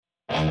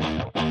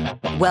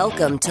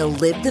Welcome to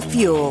Live the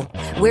Fuel,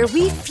 where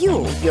we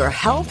fuel your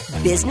health,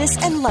 business,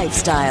 and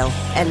lifestyle.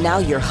 And now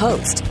your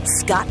host,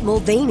 Scott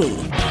Mulvaney.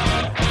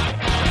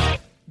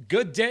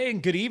 Good day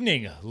and good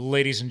evening,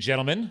 ladies and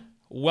gentlemen.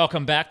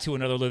 Welcome back to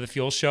another Live the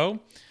Fuel show.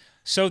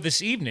 So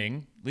this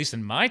evening, at least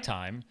in my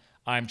time,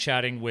 I'm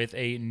chatting with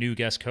a new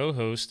guest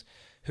co-host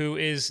who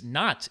is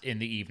not in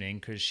the evening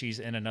because she's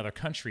in another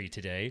country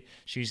today.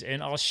 She's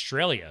in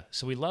Australia.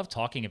 So we love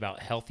talking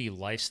about healthy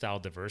lifestyle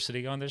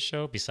diversity on this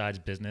show, besides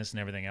business and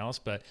everything else,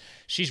 but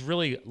she's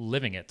really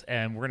living it.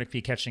 And we're going to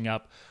be catching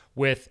up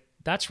with,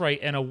 that's right,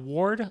 an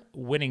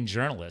award-winning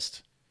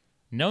journalist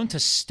known to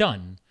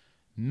stun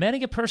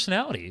many a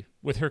personality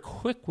with her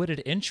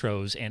quick-witted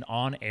intros and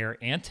on-air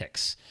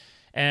antics.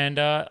 And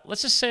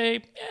let's just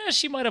say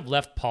she might have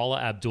left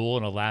Paula Abdul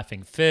in a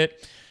laughing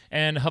fit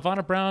and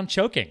Havana Brown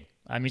choking.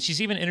 I mean,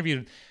 she's even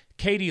interviewed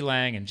Katie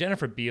Lang and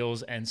Jennifer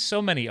Beals and so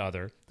many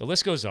other. The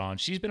list goes on.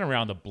 She's been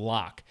around the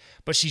block.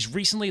 But she's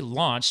recently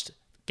launched,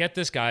 get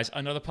this, guys,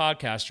 another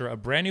podcaster, a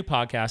brand new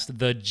podcast,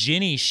 The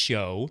Ginny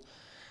Show,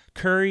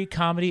 Curry,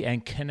 Comedy,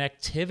 and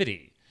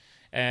Connectivity.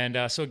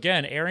 And so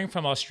again, airing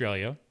from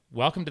Australia,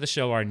 welcome to the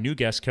show, our new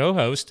guest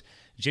co-host,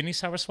 Ginny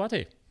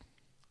Saraswati.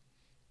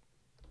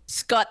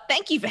 Scott,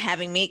 thank you for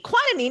having me.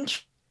 Quite an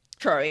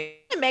intro.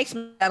 It makes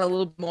me sound a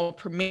little more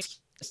promiscuous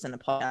than a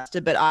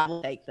podcaster, but I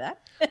will take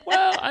that.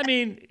 Well, I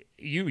mean,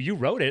 you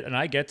wrote it, and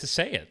I get to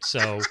say it,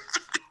 so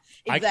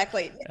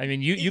exactly. I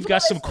mean, you've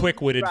got some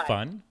quick-witted right.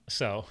 fun,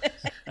 so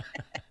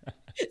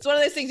it's one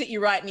of those things that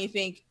you write and you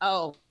think,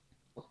 oh,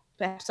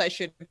 perhaps I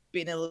should have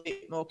been a little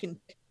bit more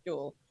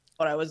contextual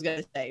what I was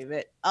going to say,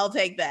 but I'll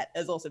take that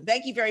as awesome.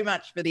 Thank you very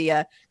much for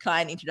the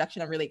kind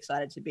introduction. I'm really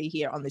excited to be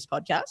here on this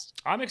podcast.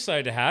 I'm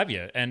excited to have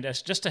you, and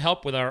just to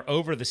help with our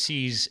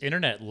over-the-seas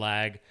internet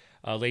lag.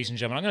 Ladies and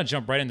gentlemen, I'm going to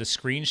jump right into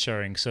screen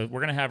sharing. So we're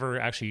going to have her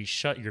actually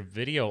shut your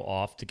video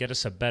off to get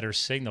us a better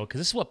signal, because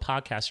this is what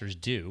podcasters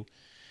do.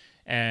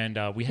 And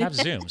we have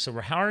Zoom. So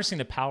we're harnessing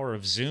the power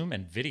of Zoom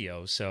and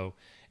video. So,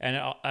 and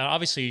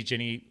obviously,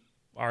 Ginny,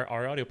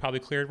 our audio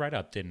probably cleared right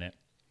up, didn't it?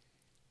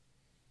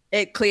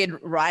 It cleared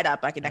right up.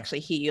 I can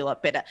actually hear you a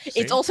lot better. See?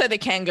 It's also the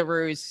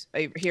kangaroos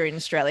over here in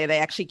Australia. They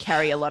actually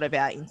carry a lot of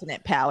our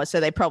internet power. So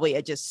they probably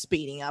are just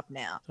speeding up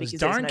now. Those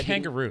darn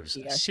kangaroos.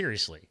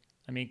 Seriously.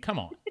 I mean, come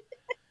on.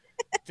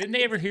 Didn't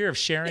they ever hear of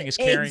sharing is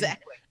caring?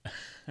 Exactly.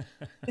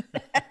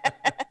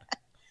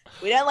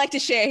 We don't like to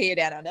share here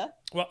down under.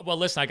 Well,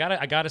 listen,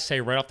 I gotta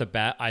say right off the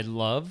bat, I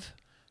love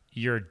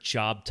your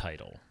job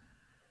title.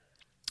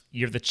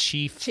 You're the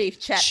Chief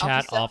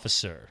Chat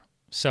Officer.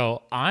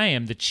 So I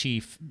am the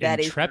Chief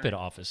Intrepid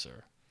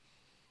Officer.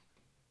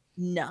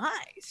 Nice.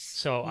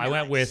 So I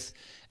went with,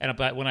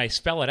 but when I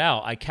spell it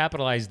out, I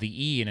capitalize the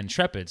E in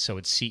Intrepid, so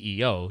it's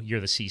CEO.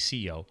 You're the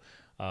CCO.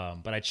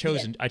 But I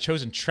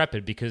chose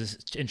Intrepid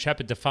because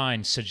Intrepid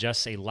defined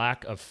suggests a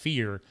lack of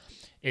fear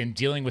in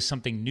dealing with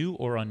something new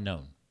or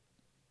unknown.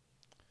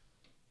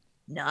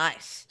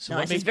 Nice. So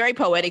nice. It's very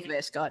poetic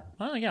there, Scott.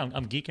 Oh, yeah,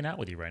 I'm geeking out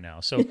with you right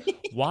now. So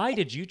why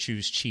did you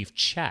choose Chief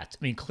Chat?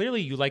 I mean,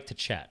 clearly you like to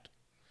chat.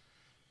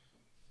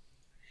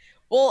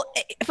 Well,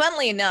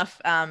 funnily enough,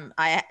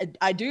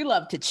 I do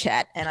love to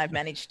chat, and I've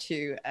managed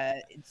to,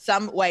 in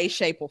some way,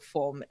 shape, or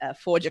form,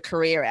 forge a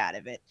career out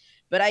of it.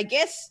 But I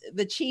guess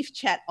the Chief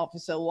Chat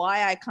Officer,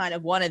 why I kind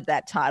of wanted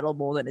that title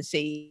more than a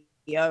CEO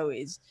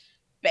is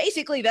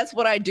basically that's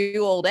what I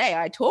do all day.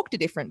 I talk to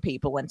different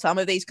people, and some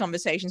of these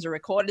conversations are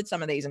recorded,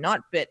 some of these are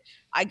not. But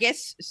I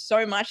guess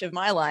so much of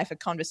my life, a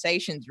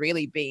conversation's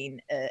really been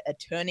a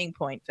turning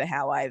point for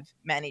how I've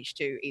managed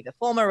to either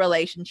form a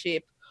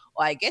relationship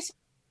or I guess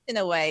in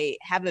a way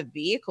have a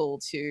vehicle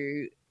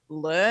to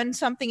learn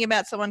something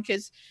about someone.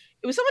 Because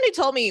it was someone who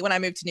told me when I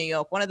moved to New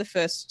York, one of the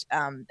first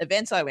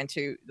events I went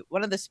to,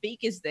 one of the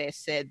speakers there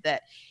said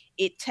that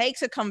it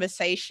takes a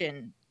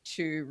conversation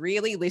to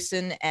really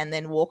listen and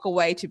then walk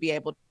away to be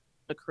able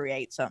to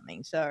create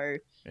something. So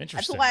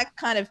that's why I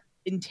kind of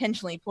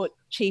intentionally put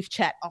Chief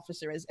Chat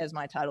Officer as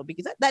my title,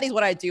 because that is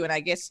what I do. And I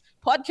guess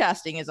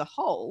podcasting as a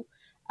whole,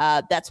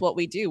 that's what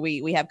we do.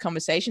 We have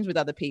conversations with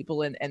other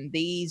people, and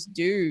these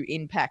do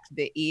impact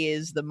the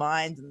ears, the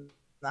minds, and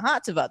the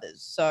hearts of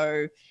others.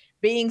 So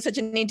being such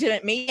an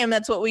internet medium,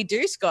 that's what we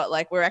do, Scott.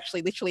 Like, we're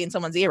actually literally in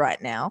someone's ear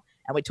right now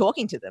and we're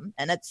talking to them,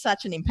 and it's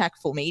such an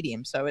impactful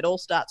medium. So it all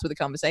starts with a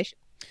conversation.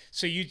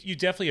 So you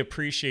definitely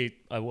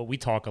appreciate what we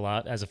talk a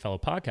lot as a fellow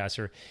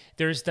podcaster.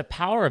 There's the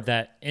power of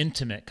that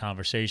intimate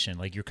conversation.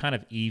 Like, you're kind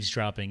of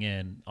eavesdropping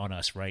in on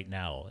us right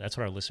now. That's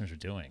what our listeners are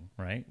doing,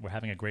 right? We're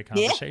having a great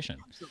conversation.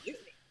 Yeah, absolutely.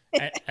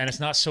 and it's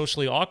not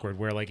socially awkward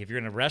where, like, if you're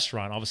in a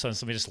restaurant, all of a sudden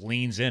somebody just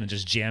leans in and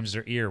just jams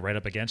their ear right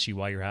up against you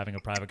while you're having a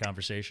private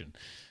conversation.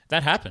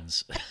 That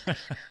happens.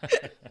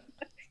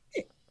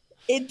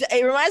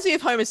 It reminds me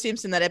of Homer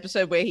Simpson, that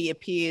episode where he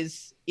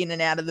appears in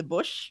and out of the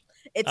bush.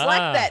 It's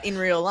like that in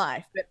real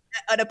life. But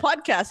on a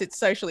podcast, it's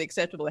socially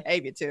acceptable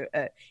behavior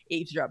to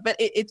eavesdrop. But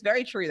it's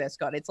very true there,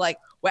 Scott. It's like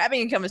we're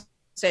having a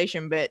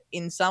conversation, but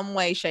in some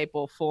way, shape,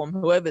 or form,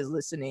 whoever's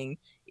listening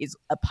is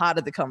a part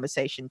of the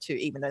conversation too,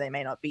 even though they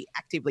may not be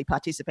actively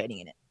participating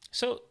in it.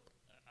 So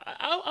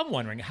I'm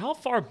wondering, how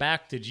far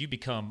back did you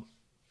become?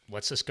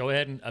 Let's just go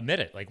ahead and admit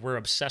it. Like, we're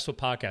obsessed with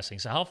podcasting.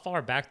 So how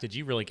far back did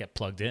you really get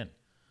plugged in?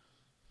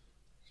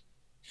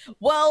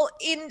 Well,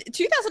 in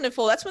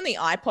 2004, that's when the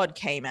iPod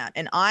came out.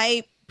 And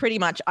I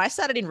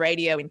started in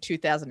radio in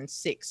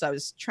 2006. I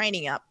was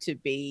training up to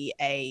be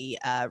a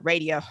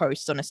radio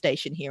host on a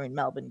station here in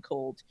Melbourne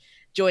called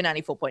Joy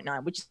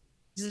 94.9, which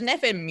is an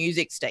FM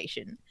music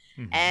station.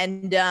 Mm-hmm.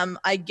 And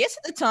I guess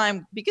at the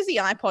time, because the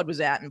iPod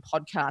was out and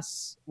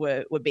podcasts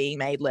were being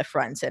made left,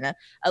 right, and center,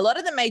 a lot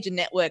of the major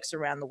networks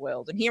around the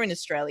world, and here in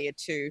Australia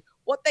too,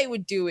 what they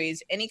would do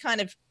is any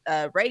kind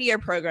of radio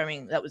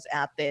programming that was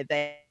out there,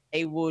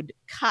 they would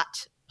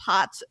cut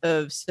parts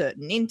of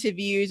certain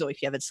interviews, or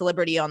if you have a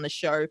celebrity on the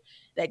show,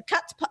 they'd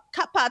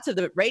cut parts of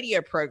the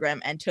radio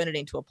program and turn it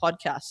into a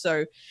podcast.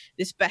 So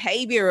this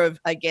behavior of,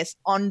 I guess,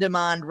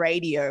 on-demand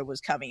radio was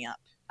coming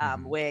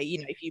up, where, you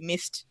know, if you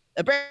missed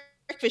a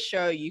breakfast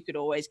show, you could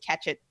always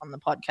catch it on the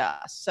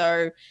podcast.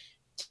 So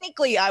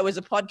technically I was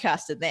a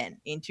podcaster then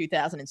in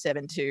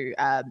 2007 to,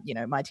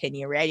 my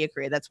 10-year radio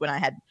career. That's when I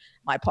had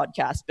my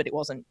podcast, but it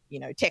wasn't,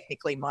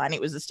 technically mine.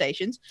 It was the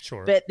station's.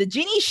 Sure. But the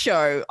Ginny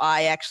Show,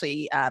 I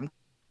actually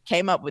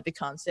came up with the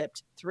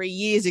concept 3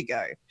 years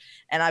ago,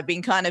 and I've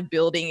been kind of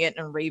building it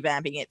and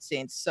revamping it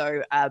since.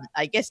 So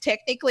I guess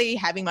technically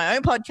having my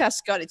own podcast,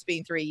 Scott, it's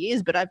been 3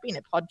 years, but I've been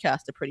a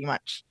podcaster pretty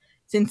much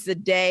since the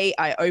day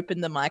I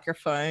opened the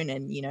microphone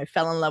and,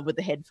 fell in love with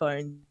the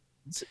headphones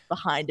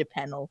behind a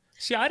panel.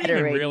 See, I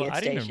didn't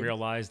even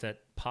realize that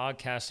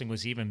podcasting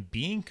was even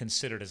being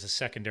considered as a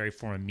secondary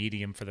form of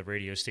medium for the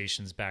radio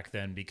stations back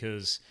then,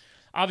 because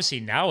obviously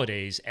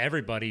nowadays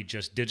everybody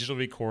just digital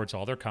records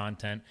all their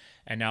content,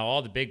 and now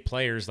all the big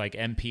players like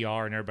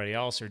NPR and everybody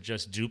else are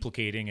just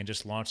duplicating and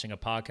just launching a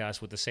podcast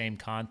with the same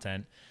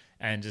content,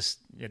 and just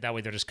that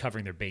way they're just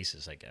covering their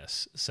bases, I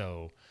guess.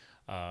 So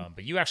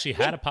but you actually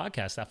had a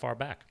podcast that far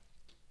back.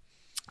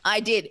 I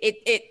did.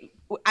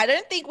 I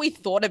don't think we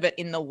thought of it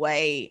in the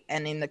way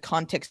and in the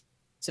context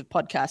of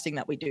podcasting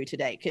that we do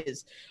today,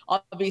 because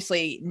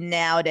obviously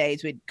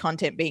nowadays with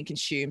content being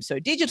consumed so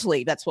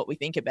digitally, that's what we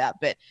think about.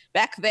 But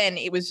back then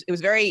it was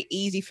very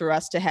easy for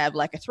us to have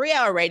like a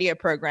 3-hour radio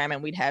program,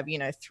 and we'd have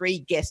 3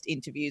 guest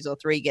interviews or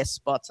 3 guest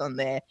spots on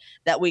there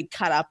that we'd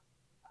cut up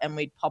and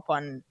we'd pop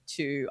on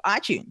to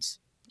iTunes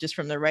just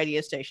from the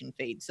radio station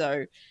feed.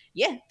 So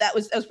yeah, that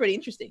was pretty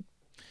interesting.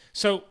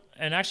 So,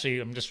 and actually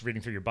I'm just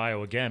reading through your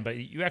bio again, but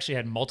you actually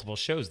had multiple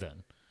shows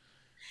then.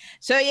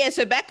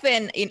 So back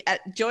then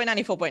at Joy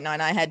 94.9,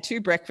 I had 2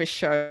 breakfast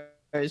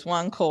shows,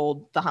 one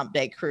called The Hump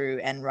Day Crew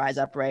and Rise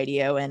Up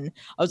Radio. And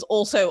I was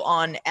also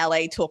on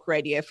LA Talk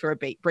Radio for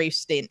a brief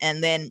stint.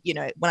 And then,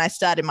 when I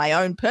started my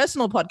own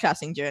personal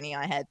podcasting journey,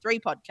 I had 3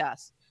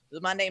 podcasts: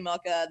 The Monday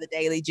Mocha, The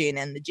Daily Gin,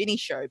 and The Ginny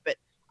Show. But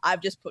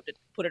I've just put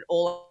it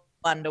all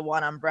under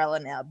one umbrella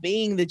now,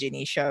 being the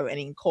Ginny Show, and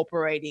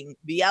incorporating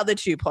the other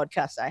 2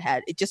 podcasts I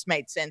had. It just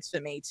made sense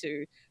for me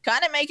to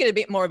kind of make it a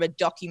bit more of a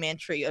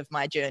documentary of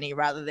my journey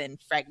rather than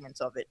fragments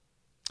of it.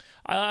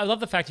 I love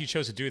the fact you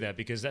chose to do that,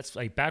 because that's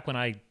like back when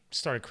I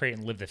started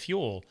creating Live the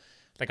Fuel,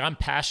 like I'm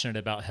passionate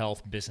about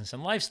health, business,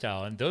 and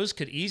lifestyle, and those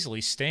could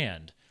easily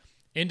stand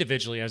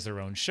individually as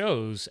their own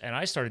shows. And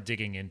I started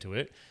digging into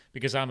it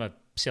because I'm a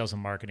sales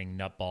and marketing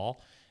nutball.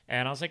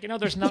 And I was like,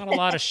 there's not a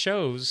lot of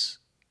shows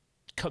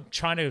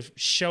trying to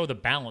show the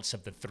balance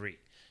of the 3.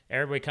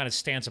 Everybody kind of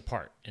stands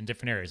apart in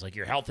different areas, like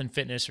your health and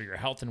fitness, or your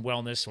health and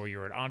wellness, or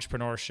you're an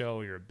entrepreneur show,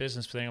 or you're a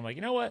business thing. I'm like,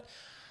 you know what?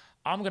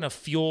 I'm going to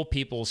fuel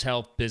people's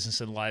health,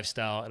 business, and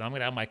lifestyle, and I'm going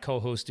to have my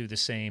co-host do the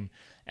same,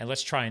 and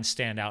let's try and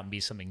stand out and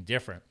be something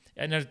different.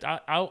 And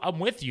I'm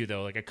with you,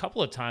 though. Like a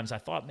couple of times I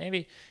thought,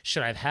 maybe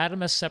should I have had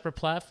them as separate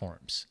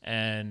platforms?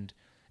 And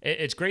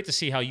it's great to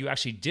see how you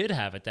actually did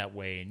have it that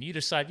way, and you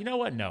decide, you know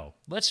what? No,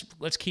 let's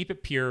keep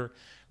it pure.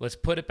 Let's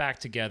put it back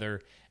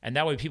together, and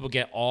that way people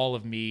get all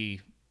of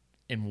me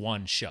in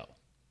one show.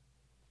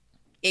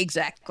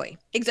 Exactly.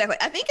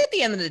 I think at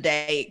the end of the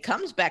day, it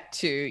comes back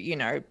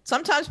to,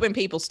 sometimes when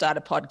people start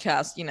a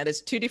podcast,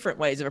 there's 2 different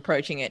ways of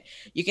approaching it.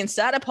 You can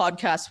start a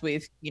podcast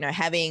with,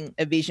 having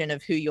a vision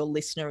of who your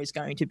listener is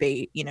going to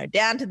be,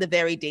 down to the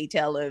very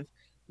detail of,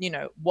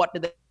 what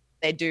do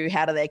they do?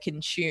 How do they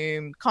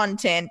consume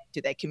content?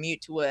 Do they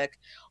commute to work?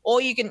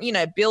 Or you can,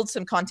 build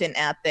some content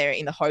out there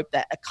in the hope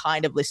that a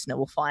kind of listener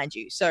will find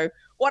you. So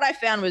what I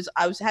found was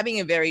I was having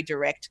a very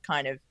direct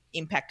kind of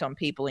impact on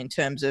people in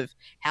terms of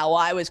how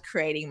I was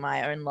creating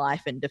my own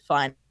life and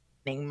defining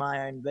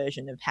my own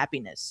version of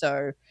happiness.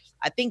 So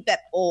I think that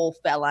all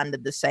fell under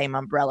the same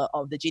umbrella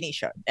of the Ginny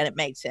Show, and it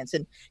made sense.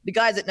 And the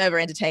guys at Nova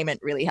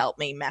Entertainment really helped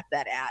me map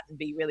that out and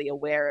be really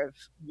aware of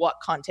what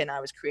content I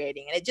was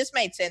creating. And it just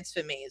made sense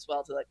for me as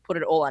well to put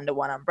it all under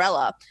one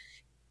umbrella.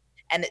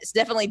 And it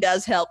definitely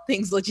does help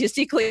things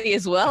logistically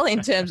as well in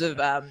terms of,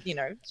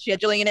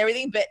 scheduling and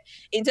everything. But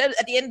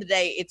at the end of the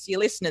day, it's your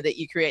listener that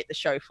you create the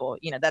show for.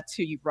 That's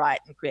who you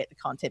write and create the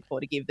content for,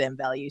 to give them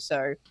value.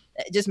 So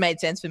it just made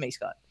sense for me,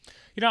 Scott.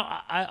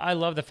 I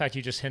love the fact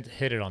you just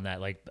hit it on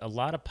that. Like a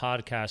lot of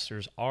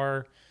podcasters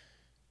are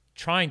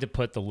trying to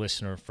put the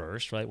listener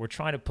first, right? We're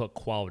trying to put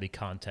quality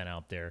content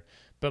out there.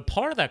 But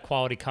part of that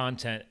quality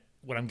content,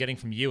 what I'm getting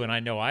from you, and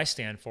I know I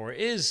stand for,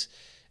 is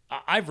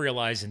I've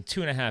realized in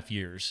 2.5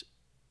 years,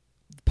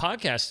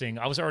 podcasting,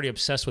 I was already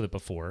obsessed with it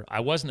before. I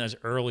wasn't as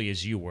early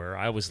as you were.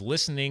 I was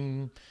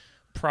listening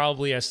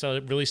probably,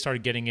 really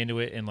started getting into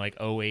it in like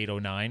 08,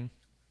 09.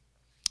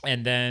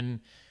 And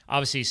then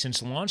obviously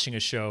since launching a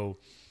show,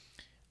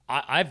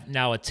 I've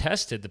now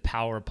attested the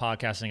power of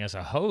podcasting as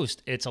a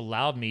host. It's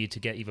allowed me to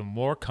get even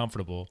more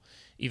comfortable,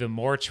 even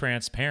more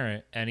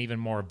transparent, and even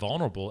more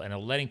vulnerable, and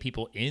letting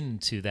people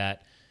into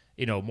that,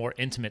 more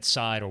intimate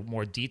side or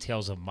more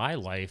details of my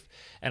life.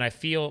 And I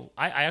feel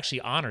I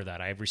actually honor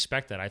that. I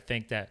respect that. I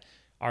think that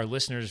our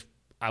listeners,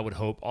 I would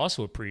hope,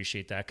 also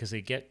appreciate that because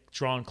they get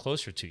drawn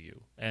closer to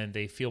you and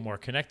they feel more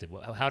connected.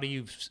 How do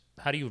you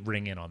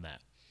ring in on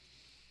that?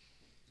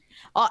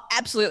 Oh,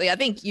 absolutely. I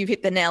think you've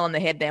hit the nail on the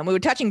head there. And we were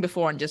touching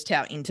before on just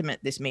how intimate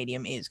this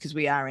medium is because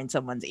we are in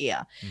someone's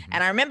ear. Mm-hmm.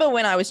 And I remember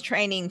when I was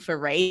training for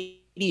radio,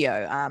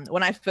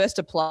 when I first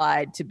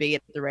applied to be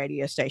at the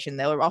radio station,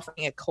 they were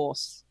offering a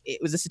course.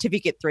 It was a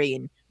Certificate 3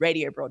 in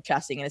radio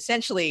broadcasting. And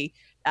essentially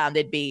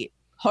there'd be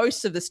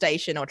hosts of the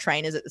station or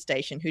trainers at the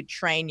station who'd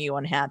train you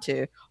on how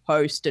to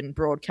host and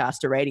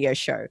broadcast a radio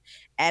show.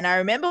 And I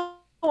remember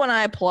when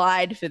I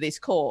applied for this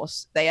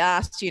course, they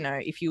asked,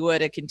 if you were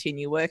to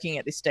continue working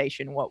at this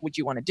station, what would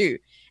you want to do?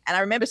 And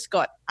I remember,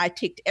 Scott, I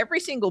ticked every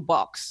single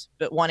box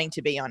but wanting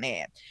to be on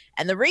air.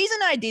 And the reason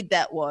I did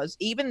that was,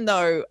 even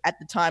though at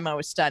the time I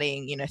was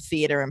studying,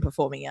 theater and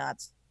performing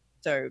arts,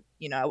 so,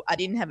 I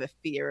didn't have a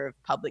fear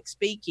of public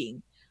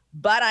speaking,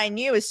 but I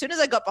knew as soon as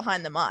I got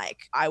behind the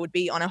mic, I would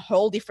be on a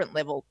whole different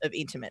level of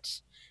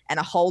intimate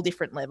and a whole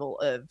different level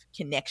of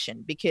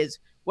connection, because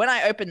when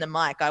I opened the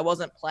mic, I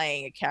wasn't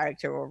playing a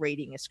character or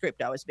reading a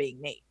script. I was being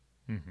me.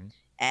 Mm-hmm.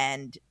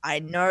 And I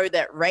know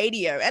that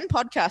radio and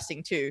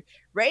podcasting too,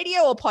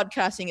 radio or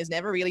podcasting has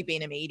never really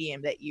been a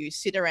medium that you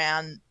sit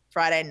around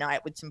Friday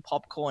night with some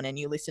popcorn and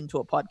you listen to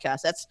a podcast.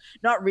 That's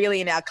not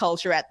really in our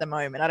culture at the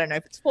moment. I don't know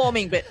if it's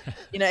forming, but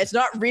it's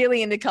not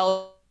really in the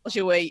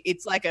culture where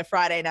it's like a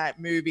Friday night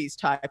movies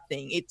type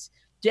thing. It's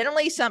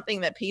generally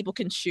something that people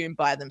consume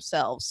by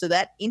themselves. So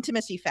that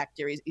intimacy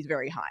factor is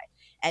very high.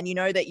 And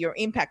that your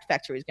impact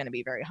factor is going to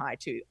be very high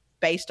too,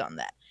 based on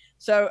that.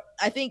 So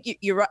I think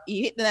you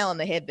hit the nail on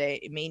the head there,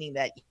 meaning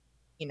that,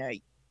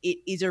 it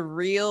is a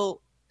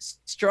real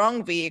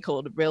strong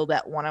vehicle to build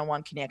that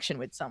one-on-one connection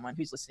with someone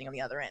who's listening on the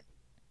other end.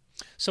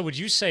 So would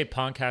you say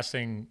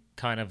podcasting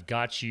kind of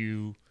got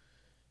you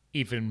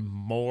even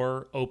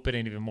more open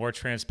and even more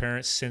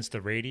transparent since the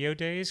radio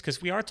days?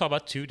 Because we are talking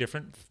about two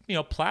different,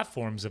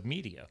 platforms of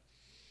media.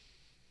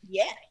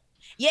 Yeah,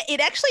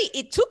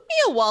 it took me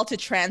a while to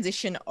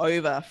transition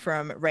over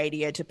from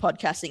radio to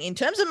podcasting in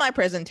terms of my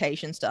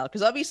presentation style,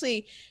 because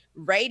obviously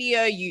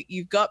radio,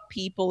 you've got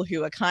people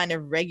who are kind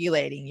of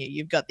regulating you.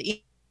 You've got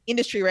the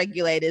industry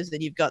regulators,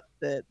 and you've got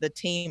the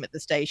team at the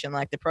station,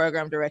 like the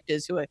program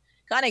directors, who are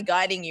kind of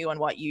guiding you on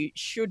what you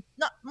should,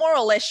 not more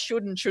or less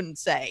should and shouldn't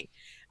say.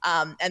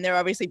 And there are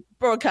obviously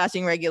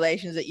broadcasting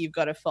regulations that you've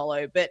got to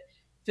follow. But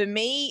for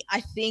me,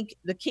 I think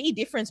the key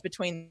difference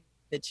between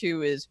the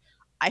two is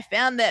I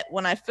found that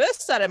when I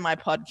first started my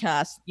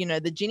podcast,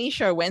 the Ginny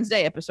Show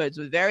Wednesday episodes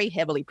were very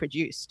heavily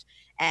produced.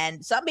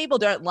 And some people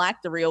don't like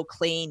the real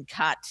clean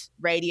cut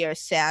radio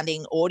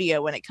sounding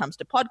audio when it comes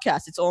to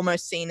podcasts. It's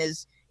almost seen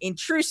as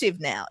intrusive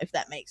now, if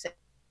that makes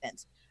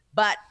sense.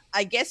 But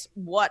I guess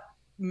what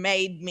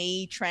made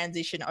me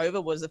transition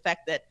over was the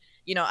fact that,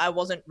 I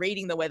wasn't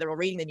reading the weather or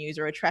reading the news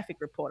or a traffic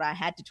report. I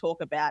had to talk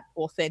about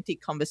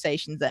authentic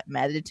conversations that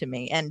mattered to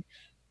me. And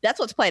that's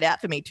what's played out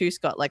for me too,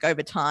 Scott. Like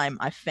over time,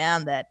 I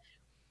found that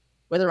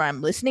whether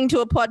I'm listening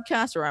to a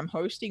podcast or I'm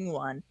hosting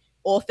one,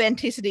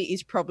 authenticity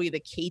is probably the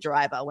key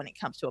driver when it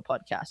comes to a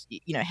podcast.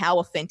 How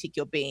authentic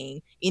you're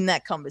being in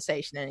that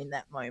conversation and in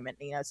that moment.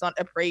 It's not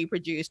a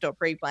pre-produced or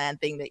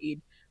pre-planned thing that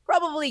you'd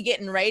probably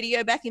get in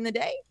radio back in the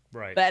day.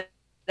 Right. But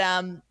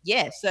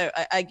so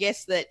I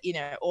guess that,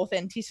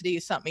 authenticity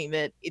is something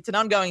that it's an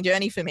ongoing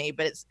journey for me,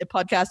 but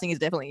podcasting has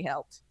definitely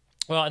helped.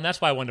 Well, and that's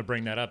why I wanted to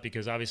bring that up,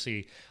 because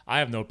obviously I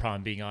have no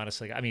problem being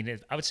honest. Like, I mean,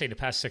 I would say in the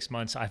past 6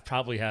 months, I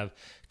probably have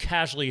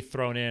casually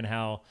thrown in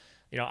how,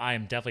 I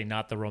am definitely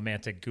not the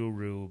romantic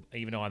guru,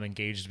 even though I'm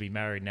engaged to be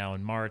married now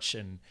in March.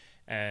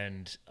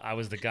 And I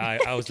was the guy,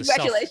 I was the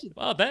Congratulations.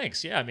 Well,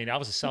 thanks. Yeah. I mean, I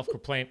was a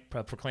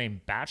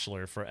self-proclaimed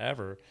bachelor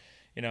forever.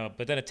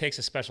 But then it takes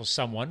a special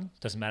someone,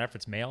 doesn't matter if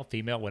it's male,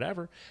 female,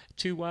 whatever,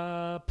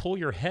 to pull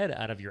your head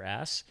out of your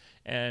ass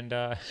and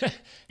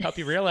help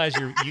you realize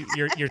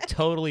you're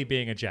totally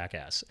being a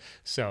jackass.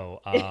 So,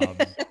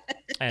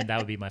 and that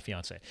would be my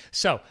fiance.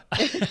 So,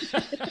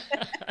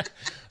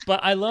 but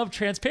I love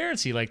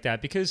transparency like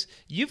that, because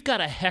you've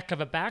got a heck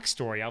of a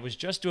backstory. I was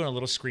just doing a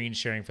little screen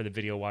sharing for the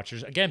video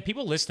watchers. Again,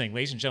 people listening,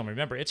 ladies and gentlemen,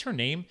 remember, it's her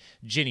name,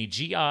 Ginny,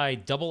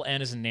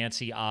 G-I-N-N as in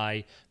Nancy,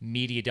 I,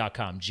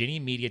 media.com.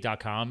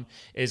 GinnyMedia.com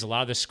is a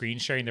lot of the screen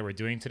sharing that we're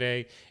doing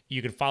today.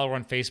 You can follow her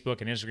on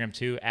Facebook and Instagram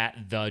too,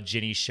 at The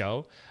Ginny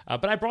Show.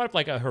 But I brought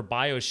up her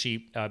bio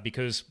sheet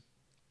because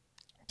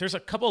there's a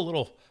couple of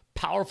little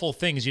powerful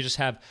things you just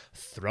have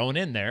thrown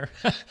in there.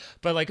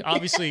 But like,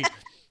 obviously,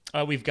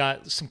 we've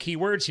got some key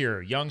words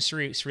here: young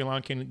Sri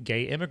Lankan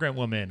gay immigrant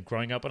woman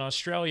growing up in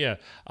Australia.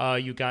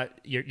 You got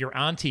your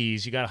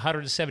aunties. You got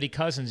 170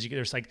 cousins.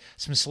 There's like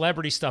some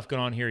celebrity stuff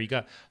going on here. You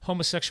got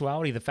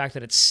homosexuality. The fact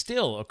that it's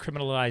still a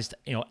criminalized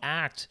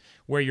act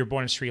where you're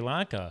born in Sri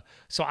Lanka.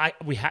 So I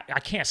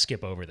can't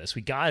skip over this.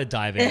 We got to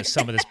dive into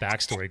some of this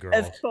backstory, girl.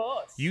 Of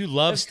course. You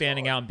love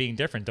standing out and being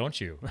different, don't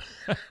you?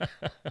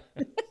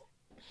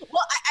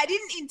 Well, I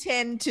didn't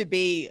intend to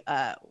be,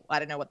 I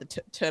don't know what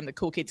the term the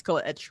cool kids call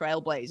it, a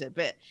trailblazer,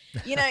 but,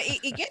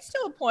 it gets to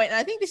a point, and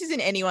I think this is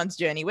in anyone's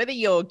journey, whether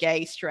you're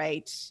gay,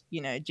 straight,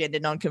 gender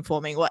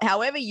nonconforming,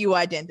 however you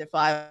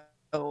identify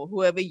or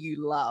whoever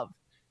you love,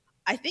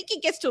 I think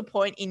it gets to a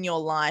point in your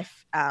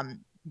life,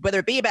 whether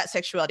it be about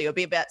sexuality or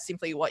be about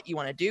simply what you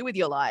want to do with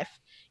your life,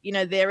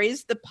 there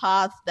is the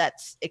path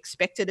that's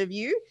expected of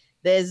you.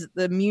 There's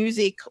the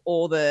music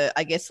or the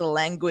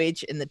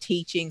language and the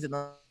teachings and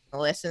the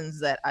lessons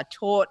that are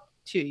taught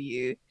to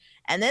you,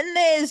 and then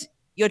there's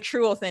your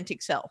true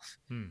authentic self.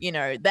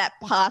 That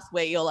path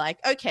where you're like,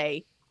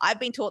 okay, I've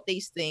been taught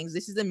these things,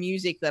 this is the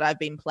music that I've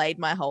been played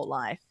my whole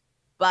life,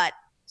 but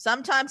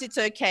sometimes it's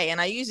okay,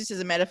 and I use this as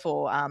a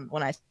metaphor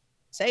when I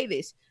say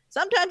this,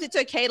 sometimes it's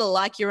okay to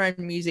like your own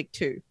music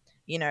too.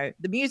 The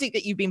music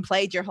that you've been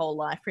played your whole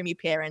life from your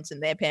parents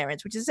and their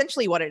parents, which is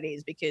essentially what it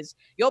is, because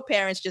your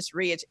parents just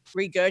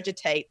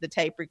regurgitate the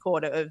tape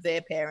recorder of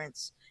their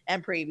parents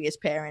and previous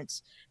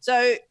parents.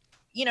 So,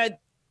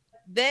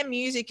 their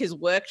music has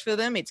worked for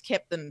them. It's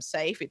kept them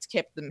safe. It's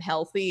kept them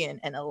healthy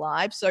and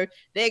alive. So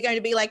they're going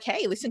to be like,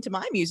 hey, listen to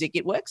my music.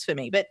 It works for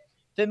me. But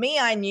for me,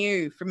 I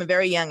knew from a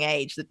very young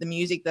age that the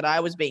music that I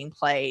was being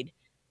played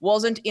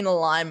wasn't in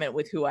alignment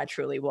with who I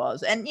truly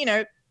was. And,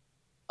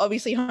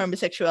 obviously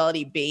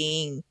homosexuality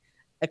being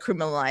a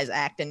criminalized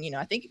act. And,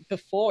 I think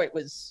before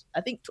it's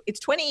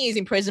 20 years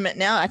imprisonment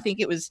now. I think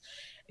it was,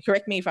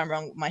 correct me if I'm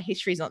wrong, my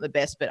history is not the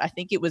best, but I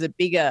think it was a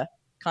bigger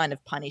kind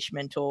of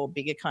punishment or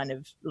bigger kind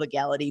of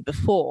legality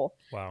before.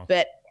 Wow.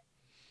 But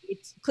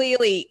it's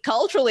clearly,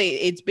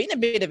 culturally, it's been a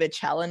bit of a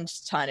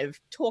challenge to kind of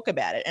talk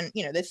about it. And,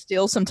 there's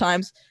still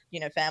sometimes,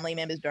 family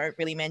members don't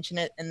really mention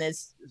it. And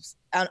there's,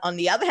 on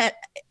the other hand,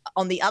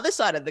 on the other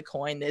side of the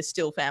coin, there's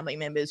still family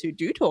members who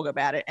do talk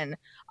about it and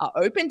are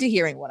open to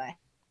hearing what I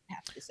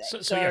have to say.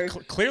 So yeah,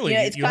 clearly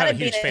you have a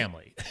huge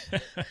family.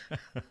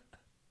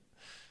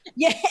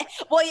 Yeah.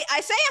 Well,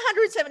 I say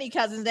 170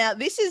 cousins now.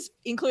 This is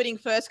including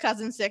first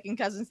cousins, second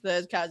cousins,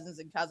 third cousins,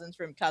 and cousins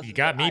from cousins. You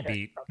got me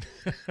beat.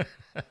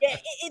 Yeah,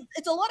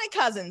 it's a lot of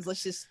cousins,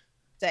 let's just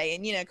say.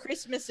 And,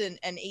 Christmas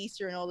and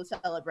Easter and all the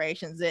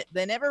celebrations,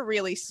 they're never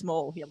really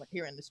small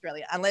here in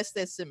Australia, unless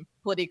there's some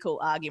political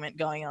argument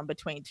going on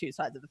between two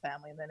sides of the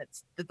family, and then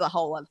it's the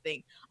whole other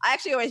thing. I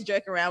actually always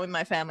joke around with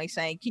my family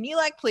saying, can you,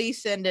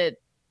 please send an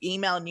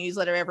email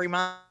newsletter every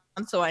month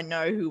so I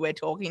know who we're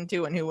talking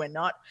to and who we're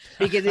not,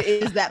 because it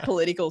is that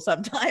political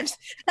sometimes.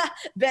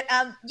 But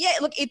yeah,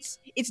 look, it's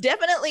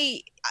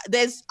definitely,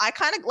 I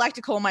kind of like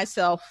to call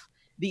myself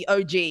the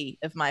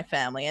OG of my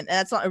family, and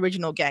that's not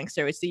original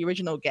gangster, it's the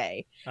original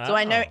gay. So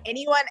I know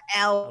anyone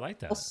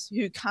else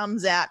who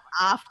comes out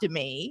after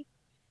me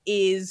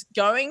is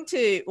going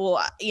to,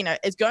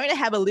 is going to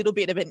have a little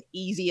bit of an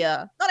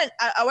easier,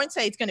 I won't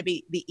say it's going to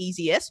be the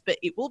easiest, but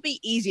it will be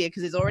easier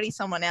because there's already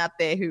someone out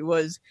there who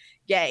was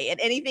gay, and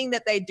anything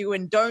that they do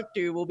and don't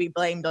do will be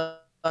blamed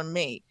on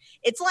me.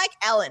 It's like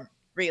Ellen,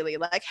 really.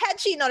 Had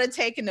she not have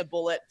taken the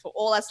bullet for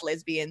all us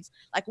lesbians,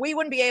 we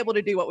wouldn't be able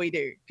to do what we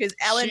do, because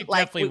Ellen, she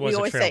definitely was a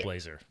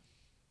trailblazer.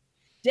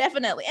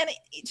 Definitely. And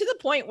to the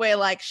point where,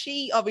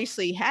 she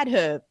obviously had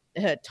her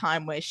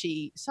time where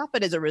she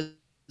suffered as a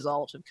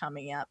result of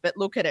coming out, but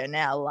look at her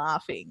now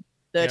laughing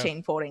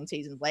 13, 14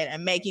 seasons later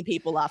and making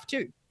people laugh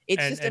too.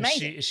 It's just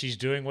amazing. She's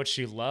doing what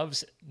she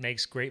loves,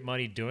 makes great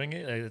money doing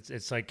it.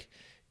 It's like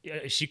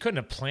she couldn't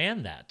have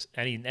planned that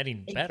any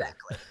better.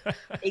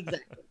 Exactly.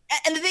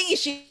 And the thing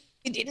is, she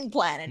didn't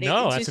plan it.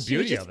 No, that's the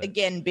beauty of it.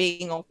 Again,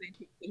 being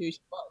authentic to who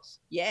she was.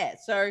 Yeah.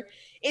 So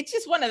it's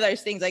just one of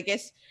those things, I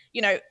guess.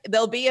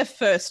 There'll be a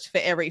first for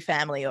every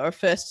family, or a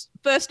first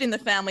in the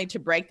family to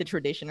break the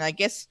tradition. And I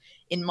guess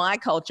in my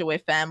culture, where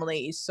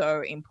family is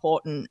so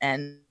important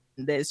and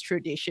there's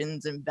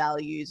traditions and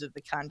values of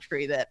the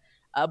country that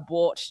are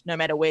brought no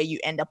matter where you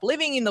end up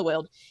living in the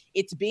world,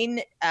 it's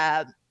been,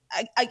 I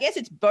guess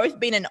it's both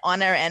been an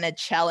honor and a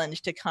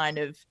challenge to kind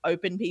of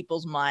open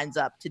people's minds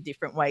up to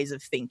different ways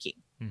of thinking.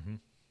 Mm-hmm.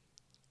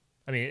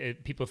 I mean,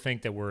 people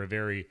think that we're a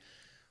very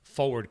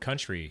forward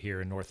country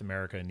here in North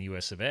America and the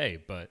US of A,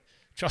 but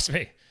trust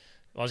me,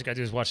 all you got to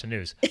do is watch the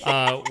news.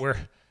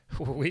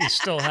 We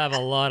still have a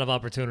lot of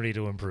opportunity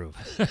to improve.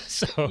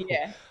 So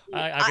yeah,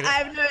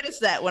 I've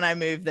noticed that when I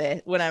moved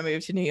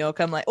to New York,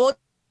 I'm like, well,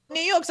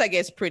 New York's, I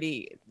guess,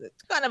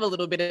 it's kind of a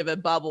little bit of a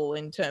bubble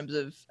in terms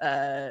of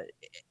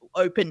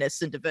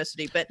openness and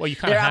diversity. But well, you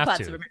kind of have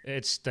to.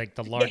 It's like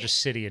the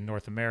largest city in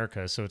North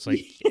America, so it's like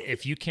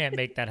if you can't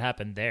make that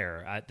happen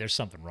there, there's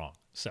something wrong.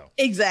 So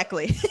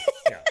exactly.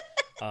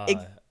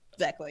 Yeah.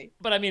 exactly.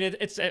 But I mean,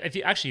 it's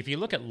if you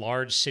look at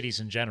large cities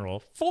in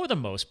general, for the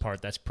most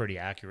part, that's pretty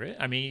accurate.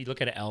 I mean, you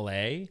look at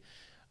L.A.,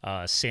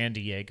 San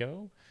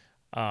Diego.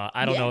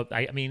 I don't know.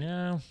 I mean,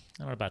 I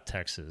don't know about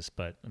Texas,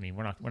 but I mean,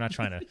 we're not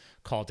trying to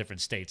call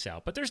different states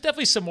out. But there's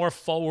definitely some more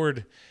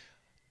forward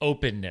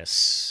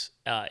openness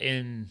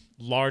in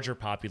larger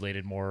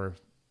populated, more,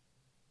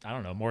 I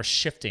don't know, more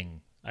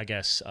shifting, I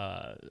guess,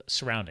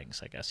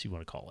 surroundings, I guess you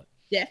want to call it.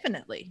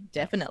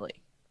 Definitely.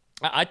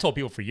 I told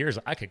people for years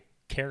I could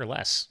care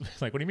less.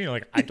 Like, what do you mean?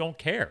 Like, I don't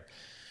care.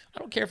 I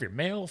don't care if you're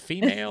male,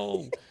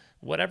 female,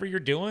 whatever you're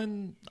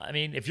doing. I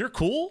mean, if you're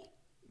cool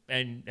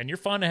and you're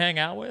fun to hang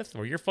out with,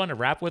 or you're fun to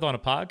rap with on a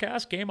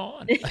podcast, game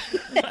on.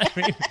 I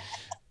mean,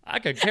 I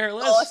could care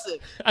less. Awesome.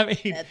 I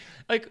mean,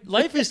 like,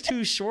 life is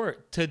too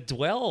short to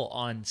dwell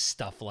on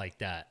stuff like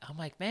that. I'm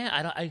like,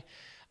 man,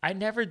 I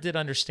never did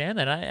understand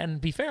that. And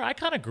to be fair, I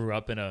kind of grew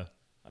up in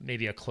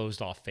maybe a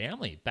closed off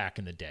family back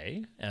in the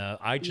day.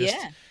 I just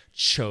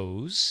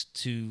chose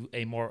to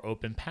a more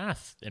open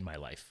path in my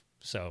life.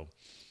 So,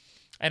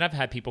 and I've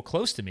had people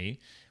close to me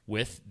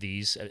with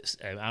these,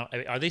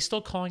 are they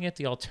still calling it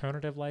the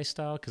alternative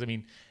lifestyle? Because I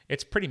mean,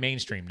 it's pretty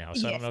mainstream now.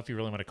 So I don't know if you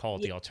really want to call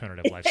it the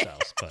alternative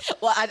lifestyles. But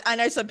well, I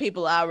know some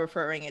people are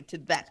referring it to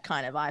that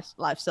kind of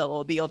lifestyle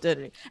or the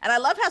alternative. And I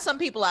love how some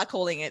people are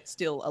calling it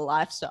still a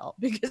lifestyle,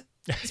 because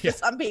for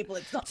some people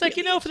it's not. It's like,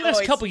 for the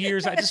next couple of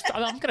years,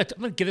 I'm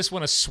gonna give this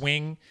one a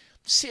swing,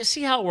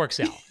 see how it works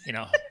out.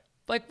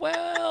 Like,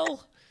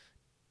 well,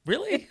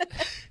 really.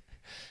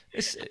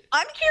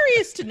 I'm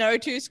curious to know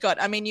too, Scott.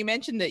 I mean, you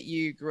mentioned that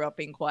you grew up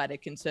in quite a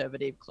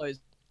conservative,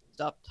 closed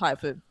up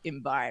type of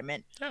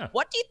environment. Yeah.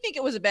 What do you think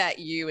it was about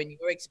you and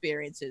your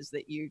experiences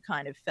that you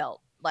kind of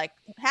felt like?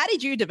 How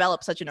did you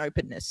develop such an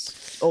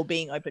openness or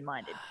being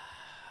open-minded?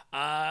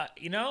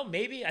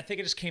 Maybe I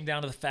think it just came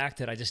down to the fact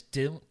that I just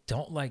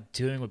don't like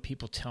doing what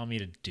people tell me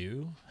to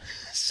do.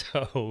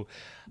 So,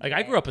 like,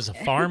 I grew up as a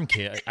farm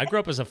kid.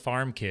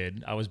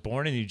 I was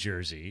born in New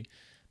Jersey.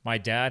 My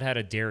dad had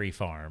a dairy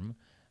farm.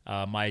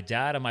 My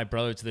dad and my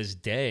brother to this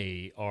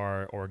day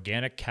are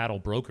organic cattle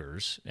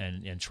brokers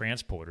and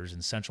transporters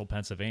in central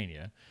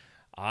Pennsylvania.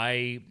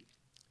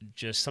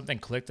 Something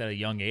clicked at a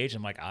young age.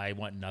 I'm like, I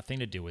want nothing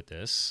to do with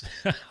this.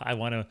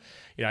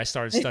 I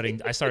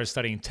started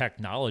studying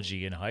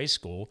technology in high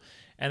school,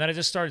 and then I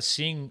just started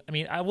seeing, I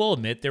mean, I will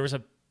admit there was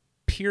a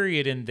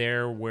period in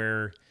there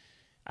where,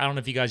 I don't know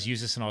if you guys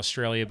use this in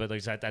Australia, but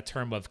there's that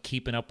term of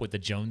keeping up with the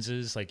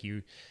Joneses. Like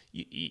you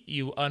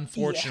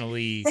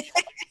unfortunately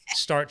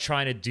start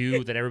trying to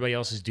do that everybody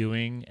else is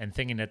doing and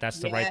thinking that that's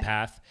the right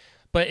path.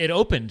 But it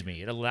opened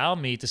me. It allowed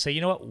me to say, you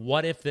know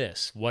what if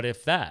this? What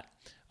if that?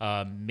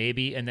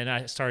 Maybe. And then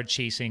I started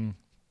chasing,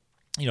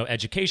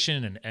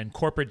 education and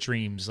corporate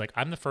dreams. Like,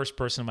 I'm the first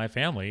person in my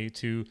family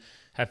to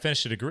have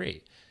finished a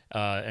degree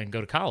and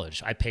go to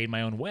college. I paid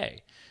my own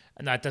way.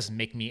 And that doesn't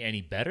make me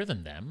any better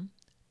than them,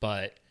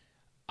 but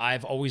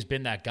I've always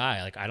been that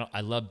guy. Like,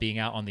 I love being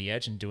out on the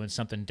edge and doing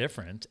something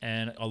different.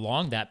 And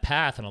along that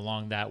path and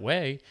along that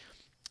way,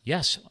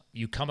 yes,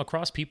 you come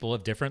across people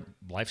of different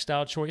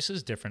lifestyle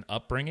choices, different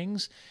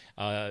upbringings.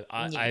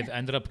 I've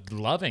ended up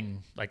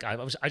loving, like,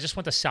 I just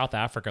went to South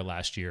Africa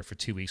last year for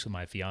 2 weeks with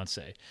my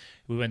fiance.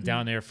 We went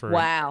down there for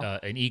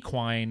an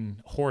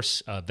equine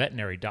horse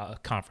veterinary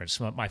conference.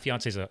 My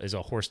fiance is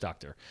a horse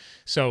doctor.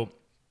 So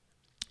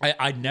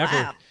I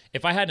never,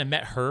 if I hadn't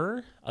met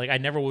her, like, I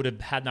never would have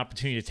had an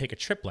opportunity to take a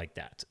trip like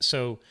that.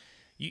 So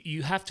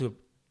you have to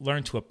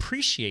learn to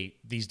appreciate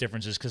these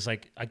differences, because,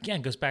 like,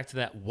 again, it goes back to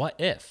that what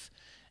if.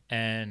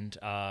 And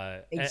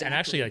and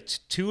actually, like,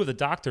 two of the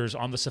doctors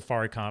on the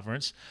safari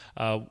conference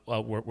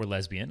were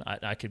lesbian.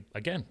 I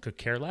could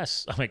care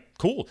less. I'm like,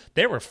 cool.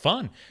 They were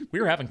fun.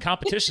 We were having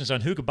competitions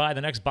on who could buy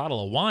the next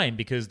bottle of wine,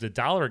 because the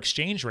dollar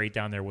exchange rate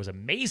down there was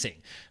amazing.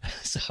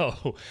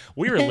 So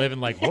we were living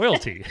like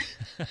royalty.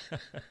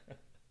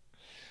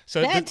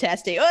 So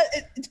fantastic.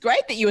 It's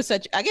great that you were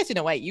I guess in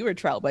a way you were a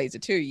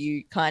trailblazer too.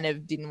 You kind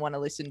of didn't want to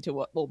listen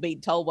to be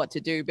told what to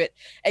do. But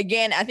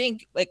again, I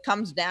think it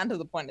comes down to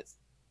the point at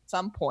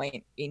some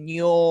point in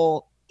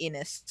your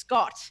inner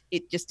Scott,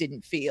 it just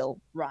didn't feel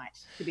right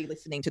to be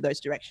listening to those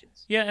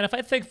directions. Yeah, and if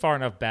I think far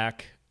enough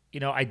back,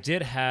 I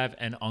did have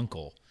an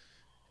uncle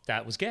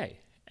that was gay,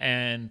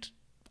 and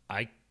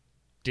I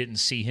didn't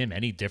see him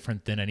any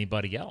different than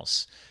anybody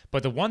else.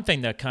 But the one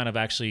thing that kind of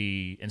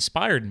actually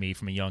inspired me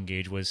from a young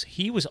age was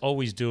he was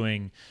always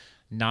doing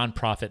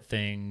nonprofit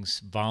things,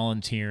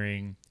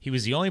 volunteering. He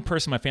was the only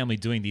person in my family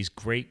doing these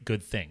great,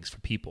 good things for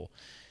people.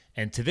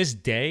 And to this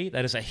day,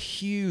 that is a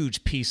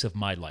huge piece of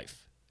my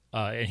life.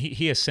 And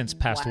he has since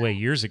passed away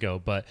years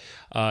ago, but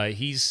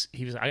he was,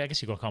 I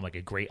guess you could call him like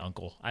a great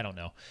uncle. I don't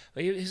know.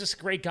 But he was just a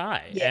great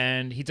guy,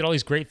 and he did all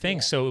these great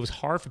things. So it was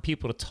hard for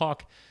people to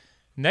talk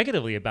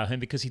negatively about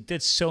him, because he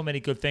did so many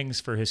good things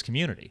for his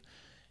community.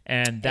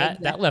 And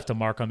that left a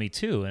mark on me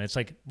too. And it's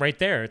like right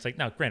there, it's like,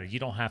 now granted, you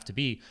don't have to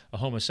be a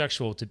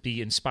homosexual to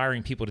be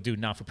inspiring people to do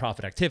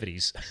not-for-profit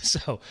activities.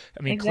 So,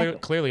 I mean,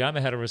 clearly I'm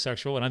a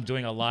heterosexual and I'm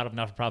doing a lot of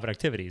not-for-profit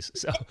activities.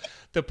 So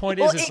the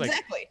point is like,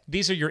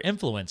 these are your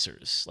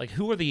influencers. Like,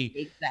 who are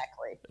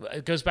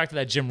it goes back to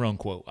that Jim Rohn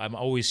quote. I'm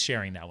always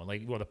sharing that one.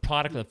 Like, the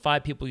product of the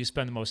 5 people you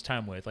spend the most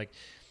time with. Like,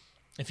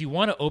 if you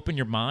want to open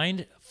your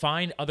mind,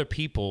 find other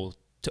people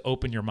to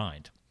open your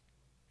mind.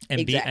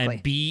 And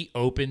be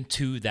open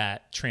to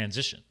that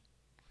transition.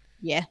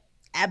 Yeah,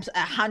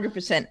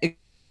 100%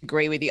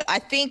 agree with you. I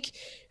think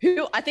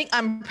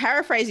I'm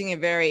paraphrasing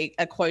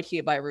a quote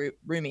here by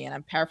Rumi, and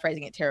I'm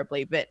paraphrasing it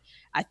terribly, but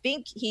I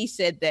think he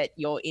said that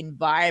your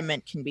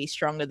environment can be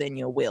stronger than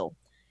your will.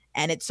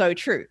 And it's so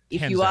true.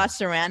 If you are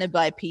surrounded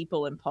by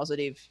people and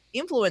positive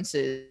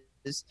influences,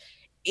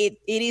 it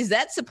is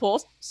that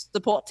support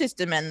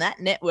system and that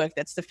network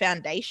that's the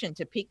foundation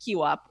to pick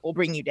you up or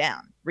bring you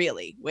down,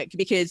 really.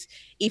 Because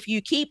if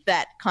you keep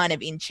that kind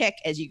of in check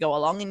as you go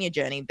along in your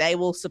journey, they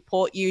will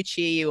support you,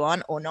 cheer you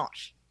on, or not.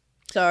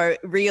 So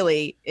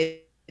really,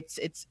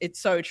 it's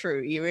so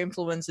true. Your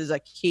influences are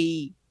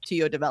key to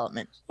your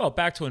development. Well,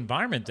 back to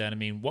environment then. I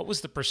mean, what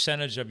was the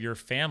percentage of your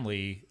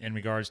family in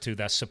regards to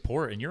that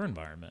support in your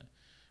environment?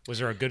 Was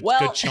there a good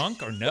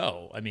chunk or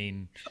no? I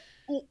mean...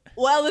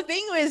 Well, the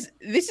thing was,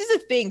 this is a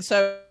thing.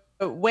 So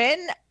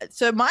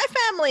my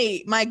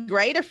family, my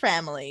greater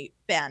family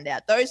found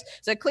out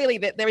so clearly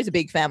there is a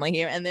big family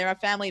here, and there are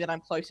family that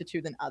I'm closer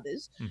to than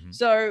others. Mm-hmm.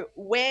 So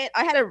when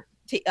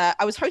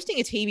I was hosting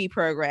a TV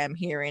program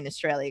here in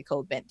Australia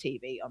called Bent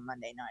TV on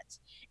Monday nights,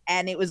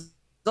 and it was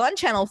on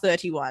Channel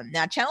 31.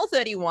 Now, Channel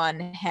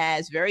 31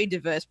 has very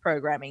diverse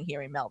programming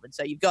here in Melbourne.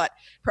 So you've got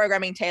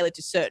programming tailored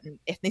to certain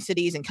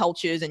ethnicities and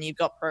cultures, and you've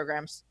got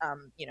programs,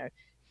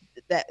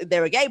 that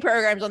there were gay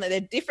programs on there. There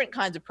are different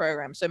kinds of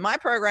programs. So my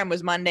program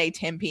was Monday,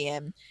 10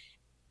 p.m.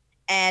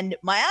 And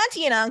my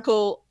auntie and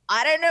uncle,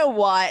 I don't know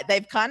why,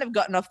 they've kind of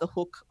gotten off the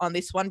hook on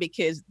this one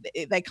because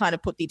they kind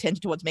of put the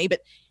attention towards me.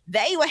 But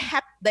they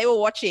were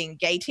watching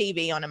gay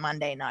TV on a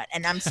Monday night,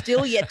 and I'm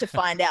still yet to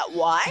find out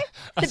why.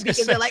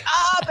 Because they're like,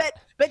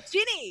 but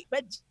Ginny,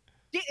 it's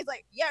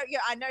like, yeah,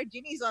 I know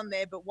Ginny's on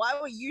there, but why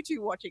were you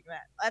two watching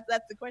that?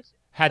 That's the question.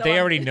 Had they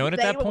already known at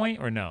that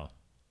point or no?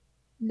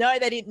 No,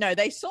 they didn't know.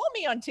 They saw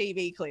me on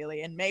TV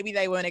clearly, and maybe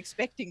they weren't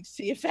expecting to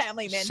see a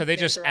family member. So they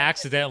just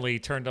accidentally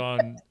turned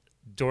on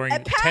during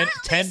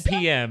 10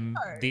 p.m.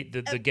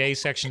 the gay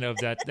section of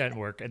that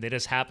network, and they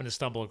just happened to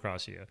stumble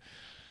across you.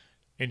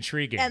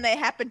 Intriguing. And they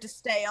happened to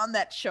stay on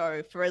that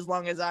show for as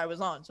long as I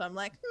was on. So I'm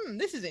like,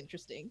 this is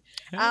interesting.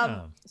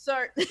 Yeah.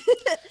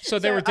 So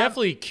they were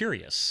definitely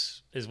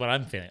curious, is what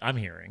I'm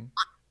hearing.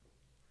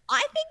 I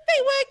think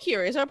they were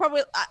curious.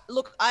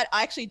 I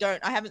actually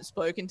don't. I haven't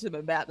spoken to them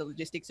about the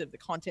logistics of the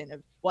content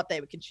of what they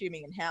were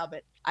consuming and how,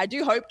 but I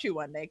do hope to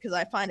one day because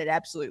I find it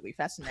absolutely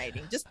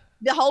fascinating. Just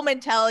the whole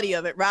mentality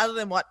of it, rather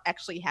than what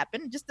actually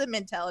happened. Just the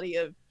mentality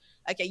of,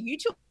 okay, you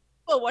two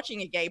were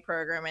watching a gay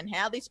program and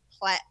how this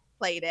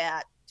played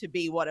out to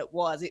be what it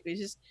was. It was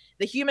just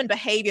the human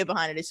behavior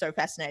behind it is so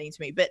fascinating to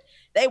me. But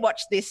they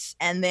watched this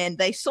and then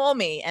they saw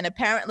me, and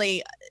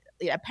apparently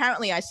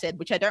I said,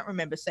 which I don't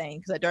remember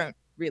saying because I don't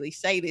really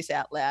say this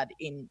out loud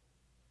and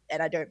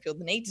I don't feel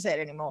the need to say it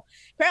anymore.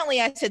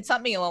 Apparently I said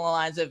something along the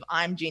lines of,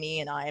 I'm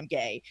Ginny and I am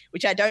gay,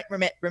 which I don't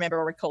remember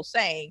or recall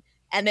saying.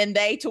 And then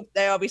they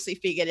obviously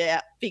figured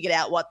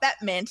out what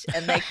that meant,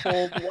 and they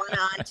called one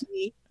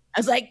auntie. I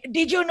was like,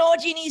 did you know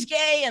Ginny's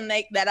gay? And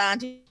that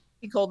auntie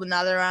called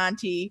another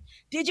auntie.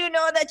 Did you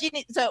know that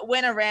Ginny? So it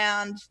went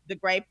around the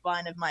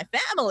grapevine of my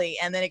family,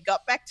 and then it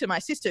got back to my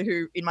sister,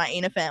 who in my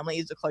inner family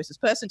is the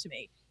closest person to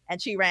me.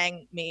 And she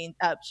rang me.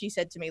 She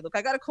said to me, look,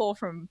 I got a call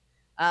from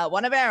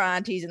one of our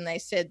aunties, and they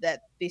said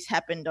that this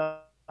happened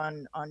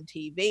on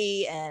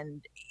TV.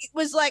 And it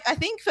was like, I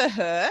think for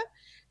her,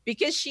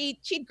 because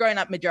she'd grown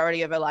up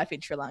majority of her life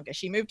in Sri Lanka.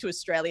 She moved to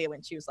Australia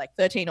when she was like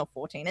 13 or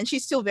 14. And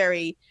she's still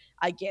very,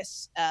 I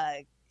guess,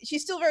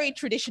 she's still very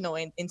traditional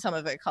in some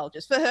of her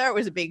cultures. For her, it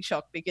was a big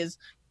shock because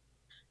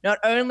not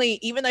only,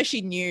 even though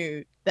she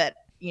knew that,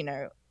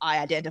 I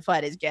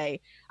identified as gay,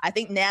 I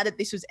think now that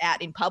this was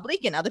out in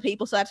public and other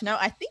people started to know,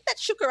 I think that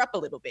shook her up a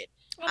little bit.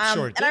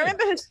 Sure it did. And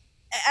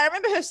I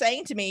remember her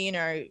saying to me,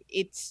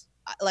 it's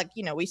like,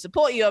 we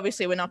support you.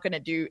 Obviously, we're not going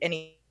to do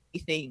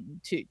anything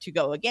to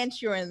go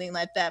against you or anything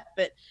like that.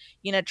 But,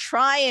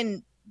 try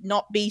and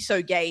not be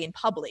so gay in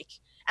public.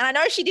 And I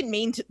know she didn't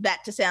mean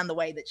that to sound the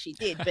way that she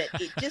did, but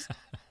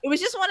it was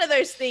just one of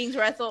those things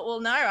where I thought, well,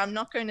 no, I'm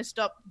not going to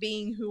stop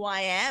being who I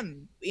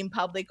am in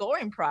public or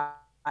in private.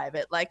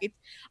 Like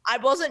I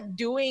wasn't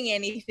doing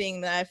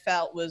anything that I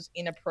felt was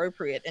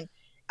inappropriate. And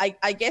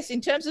I guess in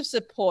terms of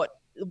support,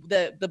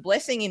 the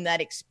blessing in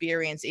that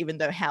experience, even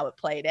though how it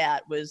played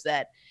out, was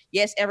that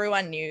yes,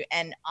 everyone knew,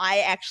 and I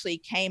actually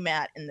came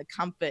out in the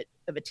comfort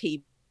of a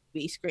TV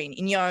screen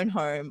in your own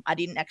home. I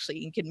didn't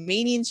actually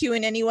inconvenience you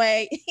in any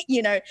way.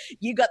 You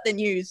got the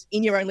news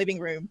in your own living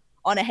room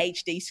on a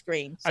HD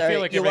screen. So I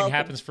feel like everything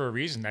happens for a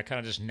reason. That kind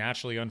of just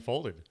naturally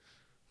unfolded.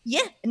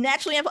 Yeah,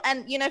 naturally,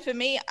 and for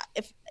me,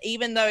 if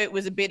even though it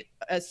was a bit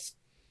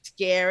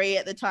scary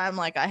at the time,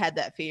 like I had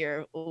that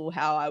fear of, oh,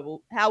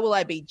 how will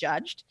I be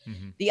judged?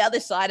 Mm-hmm. The other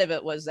side of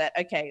it was that,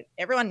 okay,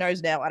 everyone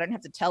knows now, I don't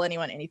have to tell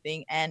anyone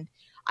anything, and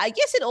I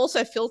guess it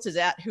also filters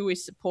out who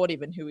is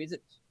supportive and who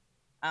isn't,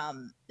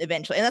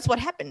 eventually, and that's what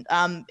happened.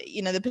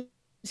 The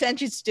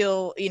percentage is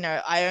still,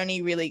 I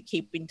only really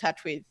keep in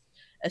touch with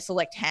a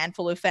select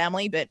handful of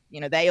family, but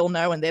they all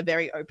know, and they're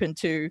very open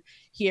to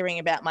hearing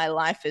about my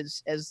life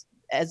as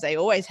they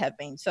always have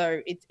been.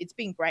 So it's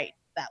been great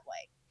that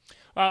way.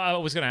 I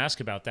was going to ask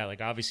about that.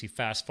 Like, obviously,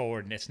 fast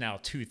forward, and it's now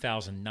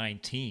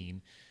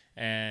 2019,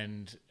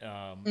 and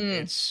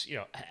it's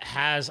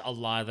has a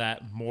lot of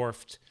that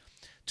morphed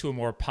to a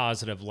more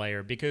positive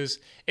layer, because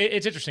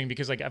it's interesting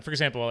because, like, for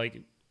example,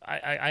 like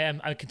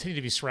I continue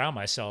to be surround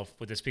myself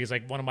with this, because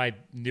like one of my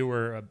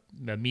newer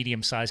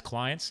medium-sized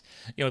clients,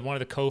 one of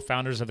the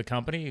co-founders of the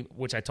company,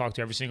 which I talk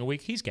to every single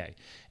week, he's gay,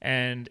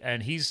 and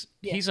he's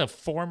a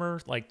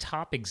former like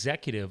top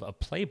executive of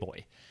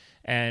Playboy.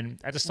 And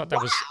I just thought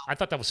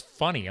that was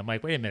funny. I'm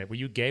like, wait a minute, were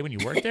you gay when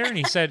you worked there? And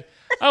he said,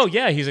 oh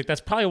yeah. He's like,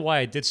 that's probably why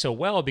I did so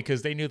well,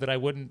 because they knew that I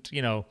wouldn't,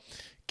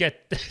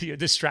 get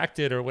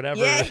distracted or whatever.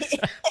 Yeah.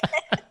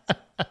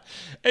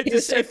 He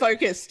was so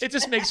focused. It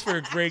just makes for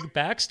a great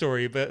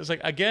backstory. But it's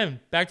like, again,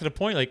 back to the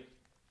point, like,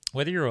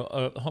 whether you're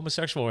a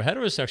homosexual or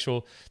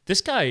heterosexual, this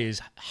guy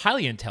is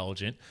highly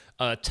intelligent,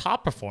 a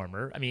top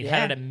performer. I mean,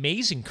 had an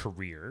amazing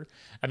career.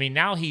 I mean,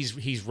 now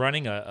he's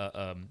running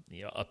a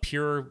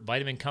pure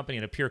vitamin company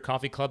and a pure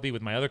coffee club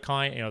with my other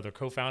client, they're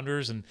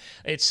co-founders. And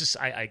it's just,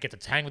 I get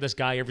to hang with this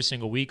guy every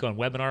single week on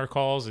webinar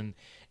calls. And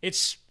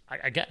it's,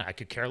 again, I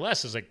could care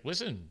less. It's like,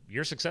 listen,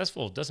 you're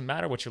successful. It doesn't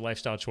matter what your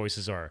lifestyle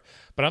choices are.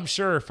 But I'm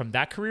sure from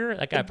that career,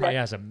 that guy probably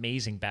has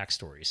amazing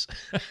backstories.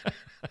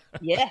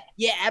 Yeah,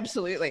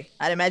 absolutely.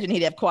 I'd imagine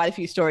he'd have quite a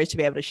few stories to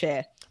be able to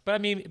share. But I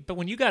mean,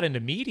 when you got into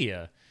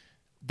media,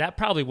 that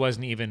probably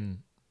wasn't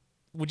even,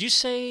 would you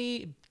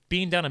say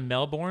being down in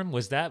Melbourne,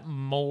 was that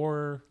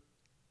more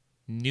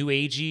new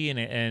agey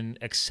and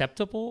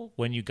acceptable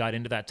when you got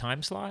into that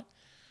time slot?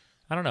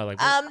 I don't know. Like,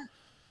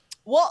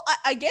 well,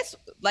 I guess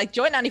like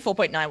Joy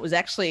 94.9 was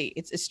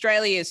it's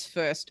Australia's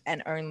first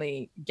and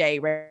only gay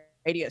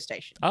radio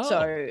station. Oh.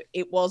 So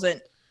it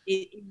wasn't,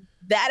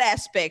 that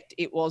aspect,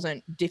 it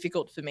wasn't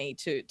difficult for me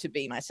to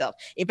be myself.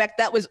 In fact,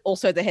 that was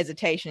also the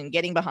hesitation in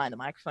getting behind the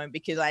microphone,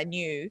 because I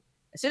knew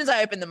as soon as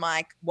I opened the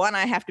mic, one,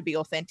 I have to be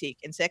authentic.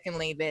 And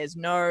secondly, there's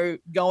no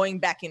going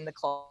back in the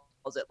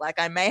closet. Like,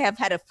 I may have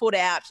had a foot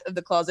out of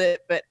the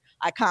closet, but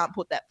I can't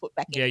put that foot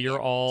back in. Yeah, you're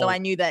again. all. So I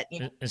knew that,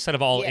 instead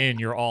of all in,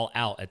 you're all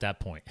out at that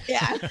point.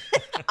 Yeah,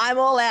 I'm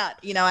all out.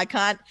 I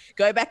can't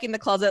go back in the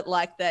closet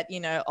like that,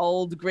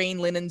 old green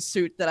linen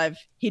suit that I've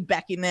hid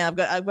back in there.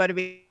 I've got to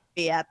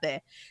be out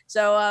there.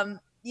 So,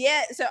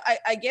 so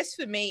I guess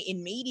for me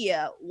in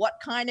media, it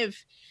kind of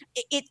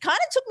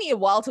took me a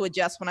while to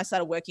adjust when I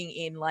started working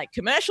in like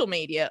commercial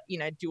media.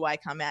 Do I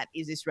come out?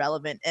 Is this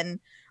relevant? And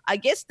I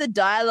guess the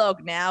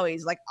dialogue now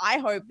is like, I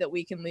hope that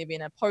we can live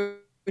in a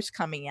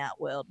post-coming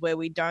out world where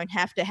we don't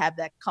have to have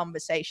that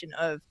conversation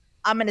of,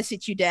 I'm going to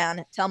sit you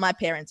down, tell my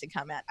parents and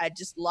come out. I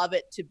just love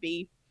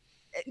the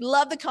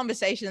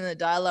conversation and the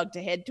dialogue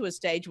to head to a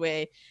stage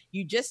where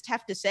you just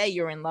have to say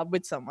you're in love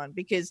with someone,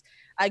 because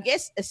I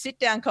guess a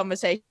sit-down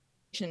conversation,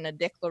 a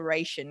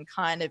declaration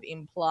kind of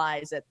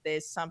implies that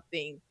there's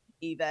something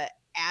either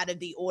out of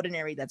the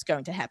ordinary that's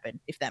going to happen,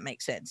 if that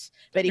makes sense.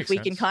 But if we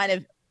can kind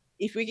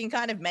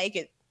of make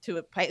it to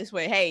a place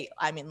where, hey,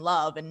 I'm in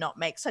love, and not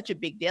make such a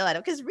big deal out of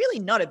it, because it's really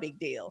not a big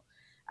deal.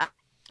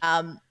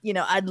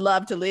 I'd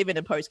love to live in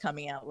a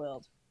post-coming out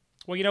world.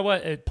 Well, you know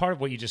what? Part of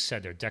what you just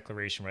said there,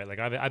 declaration, right? Like,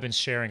 I've been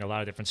sharing a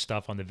lot of different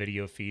stuff on the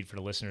video feed for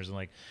the listeners, and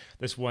like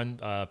this one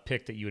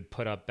pic that you had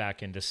put up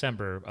back in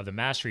December of the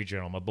Mastery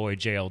Journal, my boy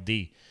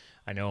JLD.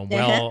 I know him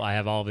well. I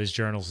have all of his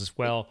journals as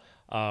well.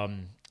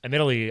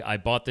 Admittedly, I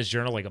bought this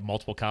journal, like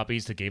multiple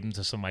copies, to give them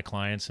to some of my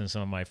clients and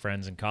some of my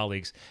friends and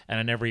colleagues, and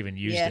I never even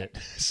used it.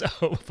 So,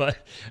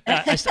 but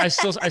I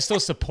still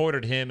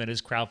supported him and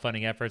his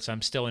crowdfunding efforts.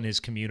 I'm still in his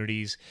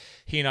communities.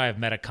 He and I have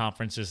met at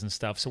conferences and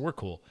stuff, so we're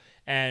cool.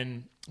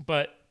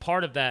 But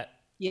part of that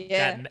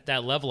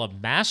level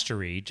of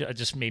mastery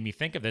just made me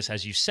think of this,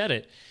 as you said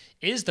it,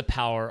 is the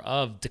power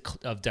of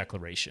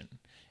declaration.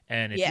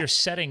 And if you're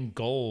setting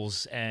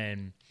goals,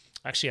 and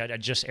actually, I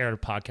just aired a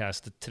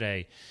podcast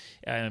today,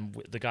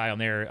 and the guy on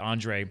there,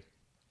 Andre,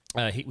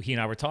 he and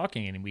I were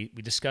talking, and we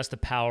discussed the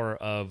power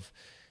of,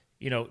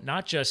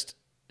 not just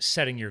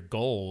setting your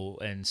goal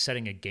and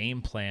setting a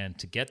game plan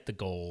to get the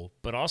goal,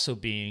 but also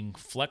being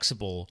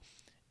flexible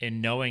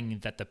in knowing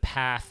that the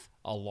path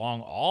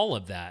along all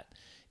of that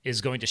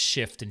is going to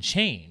shift and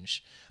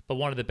change. But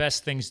one of the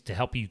best things to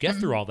help you get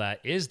through all that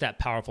is that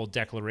powerful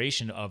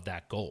declaration of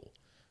that goal.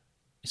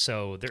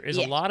 So there is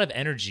a lot of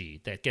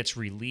energy that gets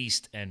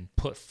released and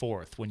put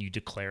forth when you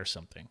declare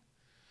something.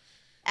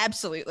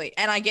 Absolutely.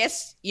 And I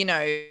guess,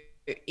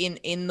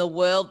 in the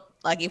world,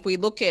 like if we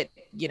look at,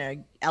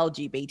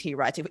 LGBT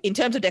rights, in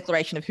terms of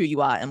declaration of who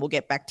you are, and we'll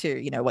get back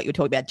to, what you were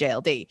talking about,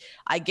 JLD,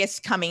 I guess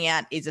coming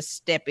out is a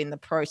step in the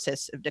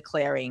process of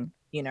declaring,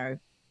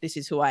 this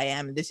is who I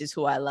am, this is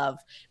who I love.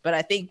 But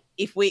I think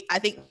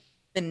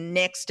the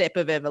next step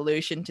of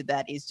evolution to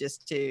that is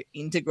just to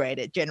integrate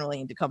it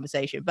generally into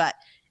conversation. But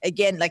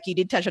again, like you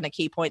did touch on a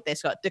key point there,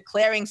 Scott,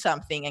 declaring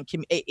something and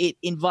it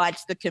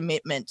invites the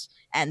commitment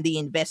and the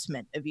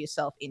investment of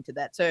yourself into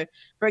that. So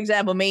for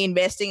example, me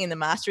investing in the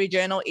Mastery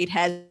Journal, it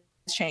has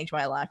changed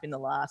my life in the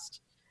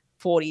last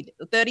 30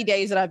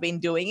 days that I've been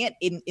doing it,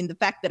 in the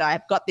fact that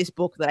I've got this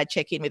book that I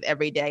check in with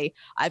every day.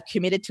 I've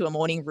committed to a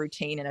morning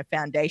routine and a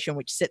foundation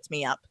which sets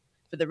me up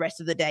for the rest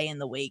of the day and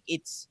the week.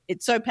 It's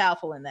so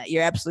powerful in that.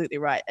 You're absolutely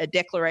right. A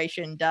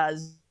declaration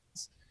does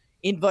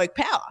invoke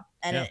power,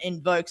 and it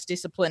invokes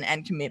discipline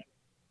and commitment.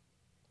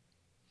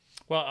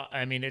 Well,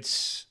 I mean,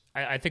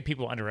 I think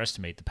people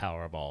underestimate the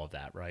power of all of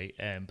that, right?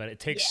 But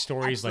it takes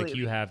stories absolutely. Like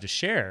you have to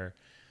share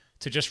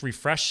to just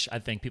refresh, I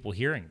think, people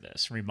hearing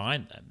this,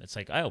 remind them. It's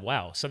like, oh,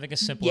 wow, something as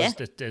simple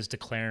as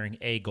declaring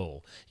a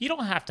goal. You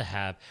don't have to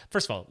have,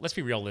 first of all, let's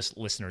be real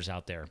listeners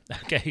out there,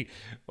 okay?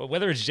 Well,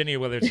 whether it's Jenny or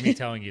whether it's me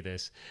telling you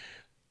this,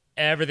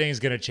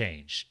 everything's going to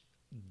change.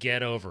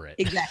 Get over it.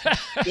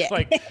 Exactly. Yeah.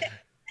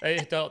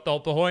 Like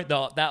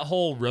that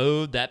whole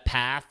road, that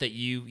path that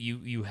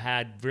you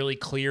had really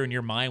clear in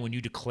your mind when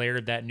you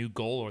declared that new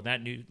goal or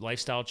that new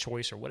lifestyle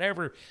choice or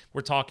whatever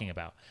we're talking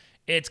about,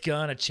 it's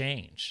going to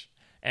change.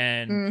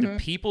 And the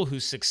people who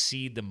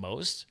succeed the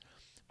most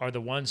are the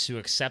ones who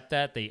accept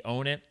that, they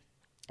own it,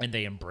 and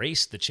they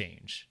embrace the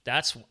change.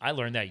 I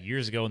learned that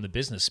years ago in the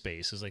business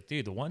space. It's like,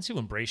 dude, the ones who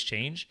embrace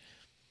change,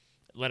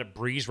 let it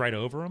breeze right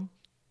over them.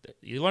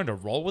 You learn to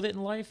roll with it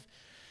in life.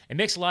 It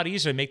makes it a lot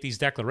easier to make these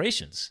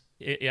declarations.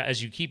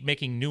 As you keep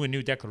making new and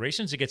new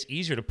declarations, it gets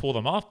easier to pull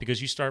them off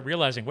because you start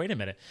realizing, wait a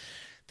minute,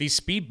 these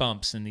speed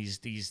bumps and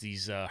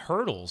these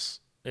hurdles.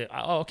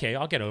 Okay,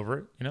 I'll get over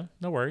it.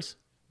 No worries.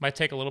 Might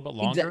take a little bit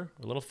longer,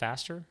 a little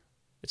faster.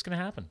 It's going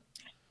to happen.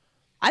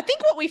 I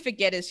think what we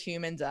forget as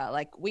humans are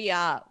like we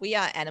are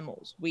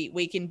animals.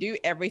 We can do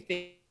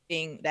everything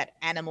that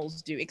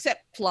animals do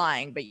except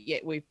flying, but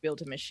yet we've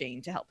built a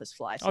machine to help us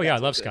fly. So I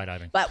love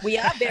skydiving. But we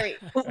are very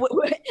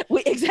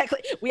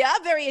we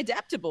are very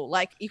adaptable.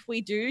 Like if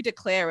we do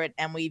declare it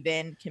and we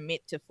then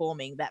commit to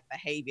forming that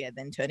behavior,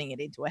 then turning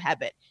it into a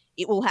habit,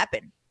 it will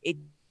happen. It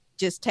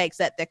just takes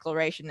that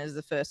declaration as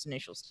the first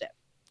initial step.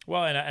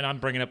 Well, and I'm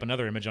bringing up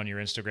another image on your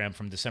Instagram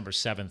from December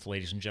 7th,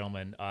 ladies and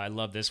gentlemen. I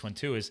love this one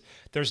too. Is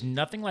there's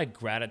nothing like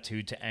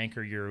gratitude to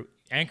anchor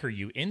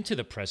you into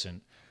the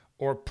present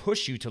or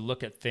push you to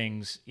look at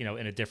things, in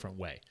a different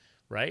way,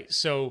 right?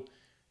 So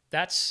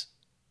that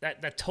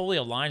totally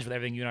aligns with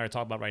everything you and I are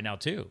talking about right now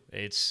too.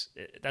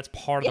 That's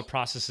part of the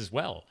process as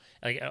well.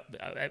 Like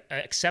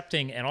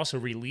accepting and also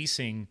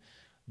releasing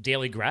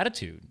daily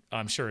gratitude,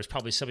 I'm sure, is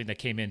probably something that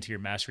came into your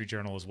Mastery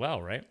Journal as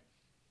well, right?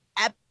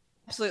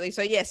 Absolutely.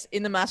 So yes,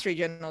 in the Mastery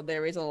Journal,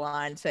 there is a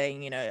line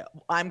saying,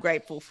 I'm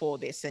grateful for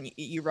this, and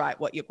you write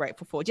what you're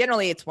grateful for.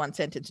 Generally, it's one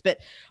sentence, but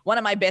one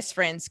of my best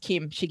friends,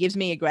 Kim, she gives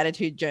me a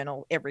gratitude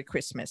journal every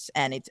Christmas,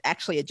 and it's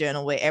actually a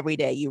journal where every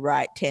day you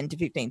write 10 to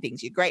 15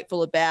 things you're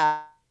grateful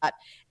about,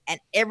 and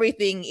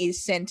everything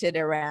is centered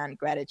around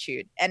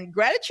gratitude. And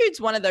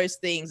gratitude's one of those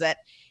things that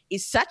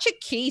is such a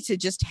key to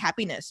just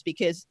happiness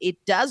because it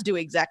does do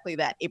exactly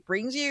that. It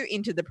brings you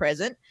into the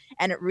present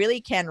and it really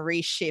can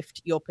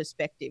reshift your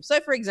perspective. So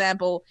for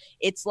example,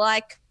 it's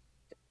like,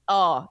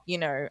 for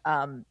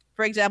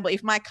example,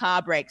 if my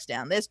car breaks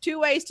down, there's two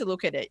ways to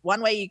look at it.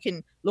 One way you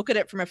can look at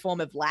it from a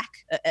form of lack,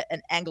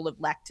 an angle of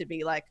lack, to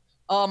be like,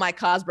 oh, my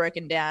car's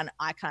broken down,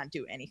 I can't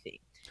do anything.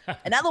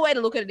 Another way to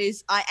look at it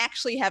is I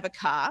actually have a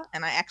car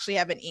and I actually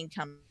have an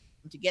income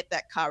to get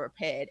that car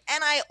repaired.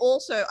 And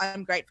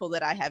I'm grateful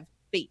that I have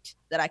feet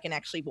that I can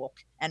actually walk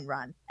and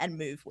run and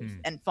move with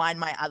and find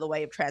my other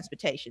way of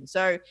transportation.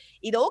 So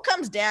it all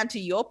comes down to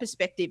your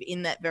perspective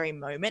in that very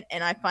moment.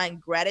 And I find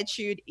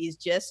gratitude is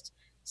just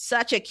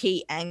such a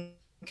key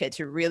anchor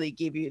to really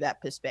give you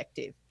that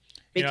perspective.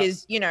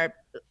 Because,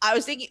 I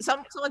was thinking,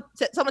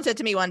 someone said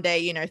to me one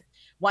day,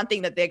 one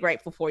thing that they're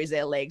grateful for is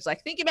their legs.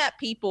 Like think about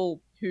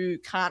people who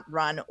can't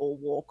run or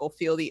walk or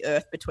feel the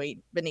earth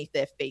beneath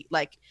their feet.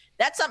 Like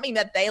that's something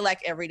that they like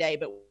every day,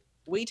 but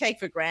we take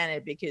for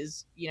granted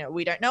because,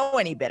 we don't know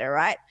any better,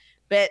 right?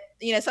 But,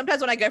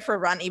 sometimes when I go for a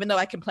run, even though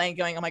I complain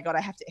going, oh my God,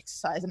 I have to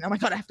exercise and oh my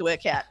God, I have to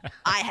work out.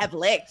 I have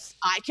legs,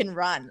 I can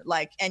run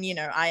and,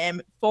 I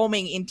am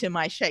forming into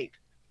my shape,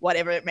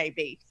 whatever it may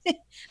be.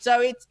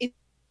 So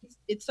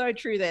it's so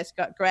true there,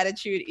 Scott.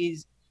 Gratitude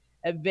is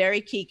a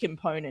very key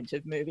component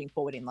of moving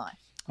forward in life.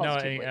 No,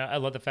 I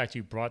love the fact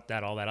you brought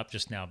all that up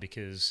just now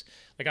because,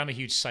 I'm a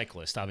huge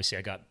cyclist. Obviously,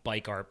 I got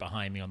bike art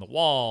behind me on the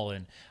wall,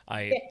 and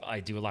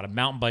I do a lot of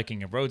mountain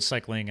biking and road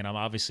cycling, and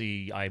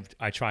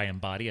I try and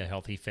embody a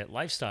healthy, fit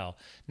lifestyle,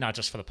 not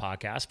just for the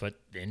podcast, but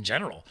in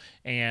general.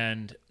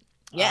 And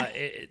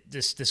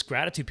this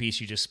gratitude piece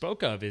you just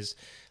spoke of is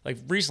like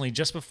recently,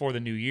 just before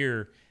the new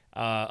year,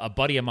 A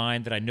buddy of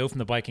mine that I know from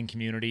the biking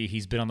community,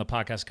 he's been on the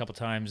podcast a couple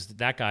times.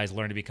 That guy's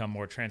learned to become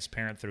more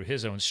transparent through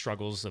his own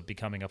struggles of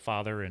becoming a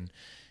father and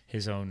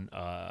his own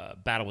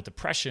battle with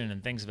depression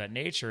and things of that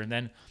nature. And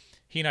then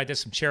he and I did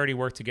some charity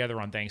work together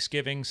on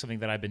Thanksgiving, something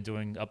that I've been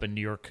doing up in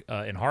New York,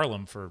 in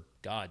Harlem for,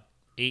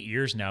 8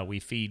 years now. We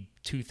feed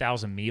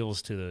 2,000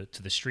 meals to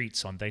the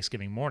streets on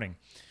Thanksgiving morning.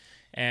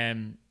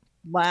 And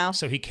wow.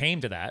 So he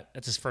came to that.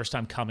 That's his first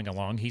time coming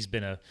along. He's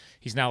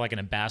now like an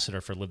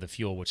ambassador for Live the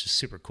Fuel, which is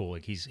super cool.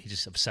 Like he's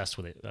just obsessed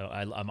with it.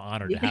 I'm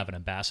honored to have an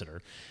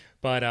ambassador.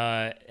 But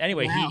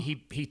anyway, Wow.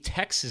 he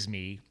texts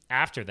me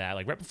after that,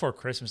 like right before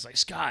Christmas, like,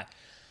 Scott,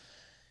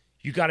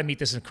 you got to meet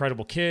this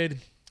incredible kid.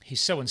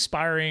 He's so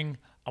inspiring.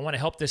 I want to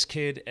help this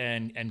kid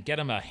and get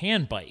him a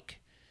hand bike.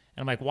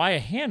 And I'm like, why a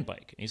hand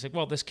bike? And he's like,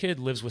 well, this kid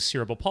lives with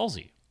cerebral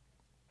palsy.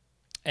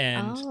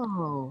 And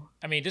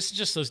I mean, this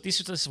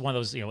is one of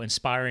those,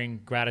 inspiring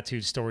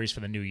gratitude stories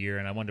for the new year.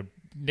 And I wanted to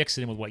mix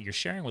it in with what you're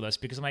sharing with us,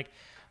 because I'm like,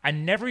 I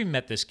never even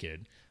met this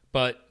kid,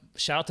 but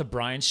shout out to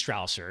Brian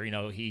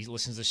Strausser. He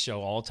listens to the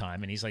show all the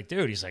time, and he's like,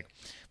 dude,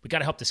 we got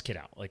to help this kid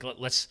out. Like,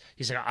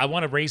 he's like, I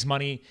want to raise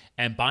money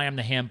and buy him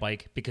the hand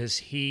bike,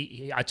 because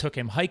I took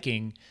him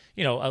hiking,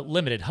 a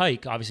limited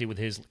hike, obviously with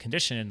his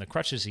condition and the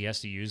crutches he has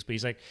to use. But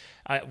he's like,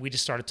 we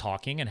just started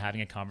talking and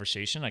having a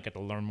conversation. I got to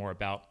learn more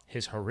about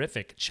his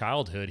horrific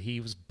childhood. He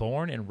was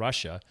born in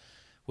Russia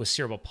with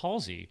cerebral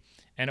palsy.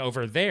 And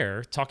over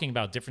there, talking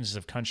about differences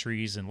of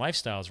countries and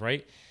lifestyles,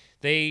 right?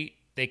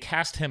 They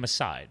cast him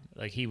aside.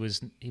 Like he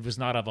was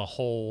not of a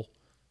whole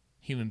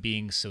human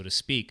being, so to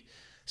speak.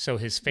 So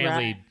his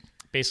family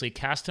basically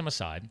cast him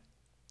aside,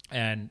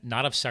 and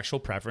not of sexual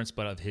preference,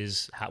 but of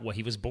what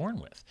he was born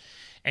with.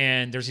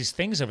 And there's these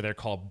things over there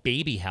called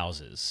baby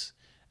houses.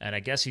 And I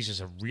guess he's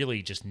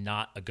just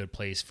not a good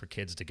place for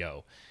kids to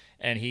go.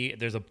 And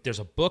there's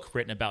a book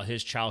written about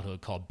his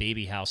childhood called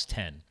Baby House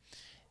 10.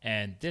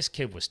 And this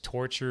kid was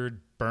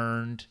tortured,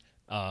 burned,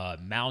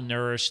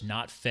 malnourished,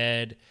 not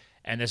fed.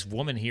 And this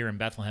woman here in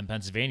Bethlehem,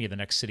 Pennsylvania, the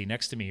next city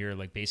next to me here,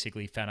 like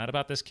basically found out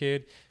about this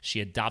kid. She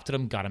adopted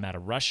him, got him out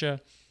of Russia.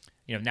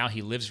 Now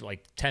he lives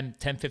like 10,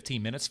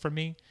 15 minutes from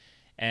me.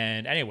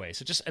 And anyway,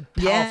 so just a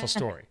powerful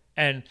story.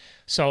 And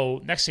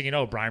so next thing you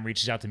know, Brian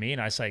reaches out to me,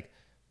 and I was like,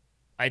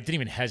 I didn't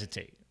even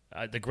hesitate.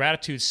 The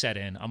gratitude set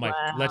in. I'm like,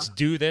 let's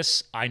do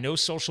this. I know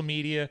social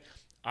media.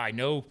 I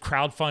know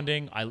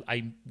crowdfunding.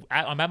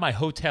 I'm at my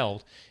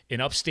hotel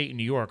in upstate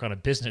New York on a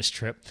business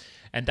trip.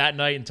 And that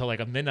night until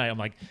like midnight,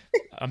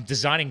 I'm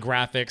designing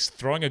graphics,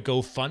 throwing a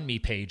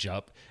GoFundMe page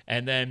up,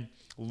 and then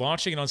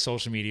launching it on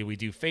social media. We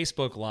do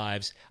Facebook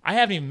Lives. I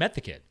haven't even met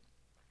the kid.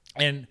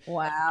 And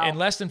in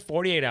less than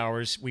 48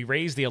 hours, we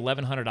raised the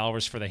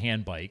 $1,100 for the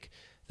hand bike.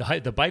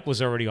 The bike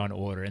was already on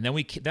order. And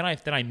then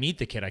I meet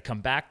the kid. I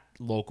come back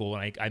local,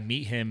 and I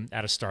meet him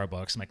at a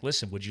Starbucks. I'm like,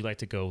 listen, would you like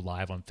to go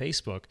live on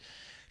Facebook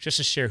just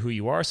to share who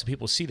you are so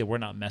people see that we're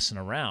not messing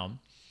around?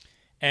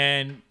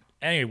 And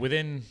anyway,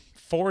 within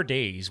 4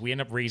 days, we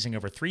end up raising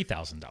over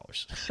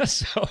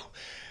 $3,000.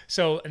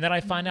 So, and then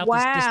I find out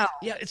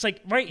this, it's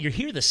like, right, you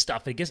hear this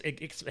stuff. It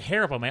gets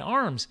hair up on my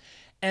arms.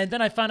 And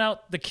then I found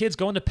out the kid's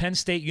going to Penn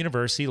State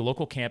University, the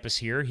local campus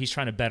here. He's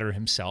trying to better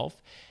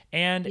himself.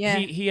 And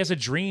he has a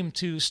dream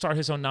to start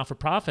his own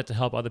not-for-profit to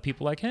help other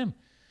people like him.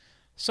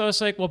 So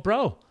it's like, well,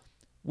 bro,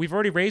 we've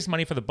already raised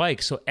money for the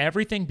bike. So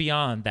everything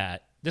beyond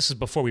that, this is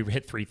before we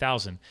hit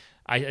 3,000.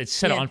 I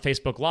said it on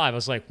Facebook Live. I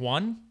was like,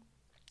 one,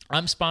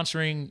 I'm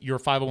sponsoring your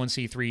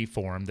 501c3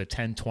 form, the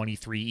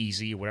 1023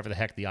 Easy, or whatever the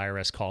heck the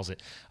IRS calls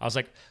it. I was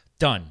like,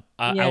 done.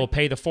 I will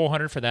pay the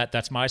 $400 for that.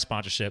 That's my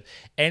sponsorship.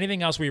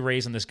 Anything else we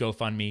raise on this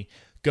GoFundMe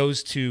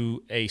goes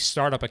to a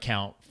startup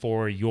account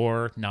for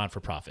your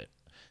non-for-profit.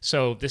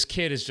 So this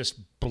kid is just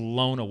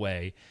blown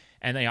away.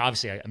 And they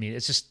obviously, I mean,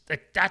 it's just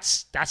like,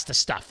 that's the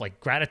stuff. Like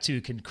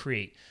gratitude can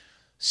create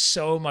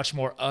so much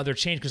more other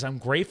change, because I'm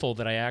grateful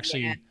that I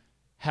actually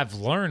have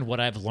learned what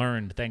I've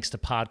learned thanks to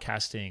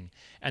podcasting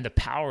and the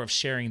power of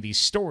sharing these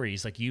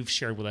stories like you've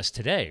shared with us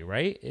today,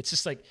 right? It's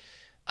just like,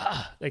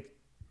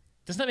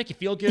 doesn't that make you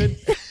feel good?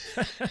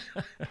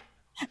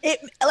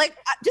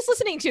 Just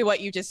listening to what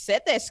you just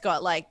said there,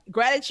 Scott, like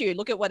gratitude,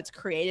 look at what it's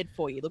created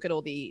for you. Look at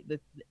all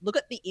look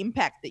at the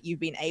impact that you've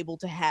been able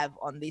to have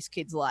on this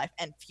kid's life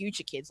and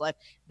future kids' life.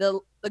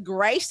 The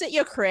grace that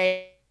you're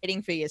creating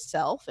for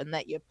yourself and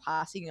that you're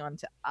passing on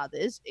to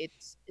others,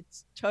 it's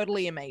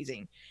totally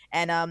amazing.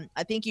 And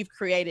I think you've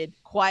created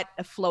quite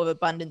a flow of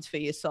abundance for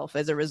yourself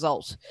as a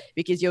result,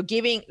 because you're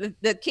giving.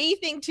 The key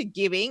thing to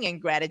giving and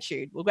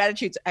gratitude, well,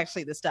 gratitude's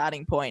actually the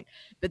starting point,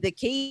 but the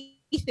key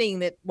thing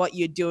that what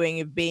you're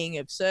doing of being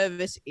of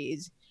service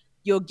is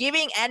you're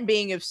giving and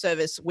being of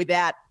service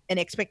without an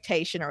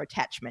expectation or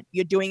attachment.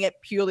 You're doing it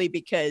purely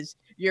because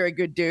you're a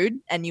good dude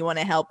and you want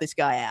to help this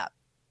guy out.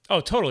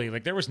 Oh, totally.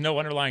 Like there was no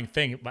underlying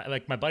thing.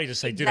 Like my buddy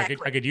just said, dude,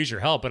 I could use your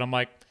help. And I'm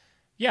like,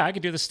 yeah, I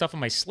could do this stuff in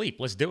my sleep.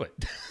 Let's do it.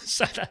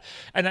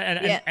 and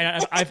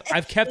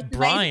I've kept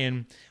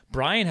Brian.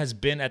 Brian has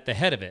been at the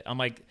head of it. I'm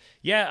like,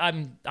 yeah,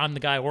 I'm the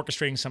guy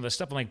orchestrating some of the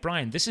stuff. I'm like,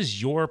 Brian, this is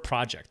your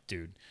project,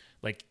 dude.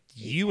 Like,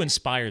 you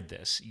inspired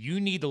this. You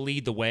need to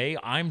lead the way.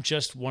 I'm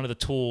just one of the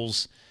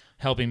tools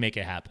helping make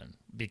it happen,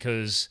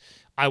 because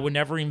I would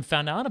never even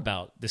found out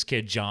about this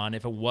kid, John,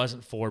 if it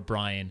wasn't for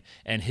Brian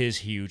and his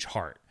huge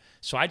heart.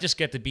 So I just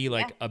get to be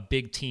like a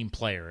big team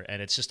player,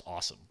 and it's just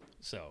awesome.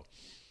 So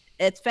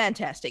it's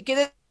fantastic.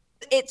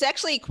 It's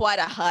actually quite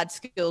a hard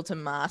skill to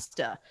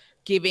master,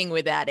 giving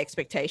without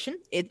expectation.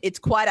 It's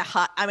quite a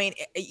hard, I mean,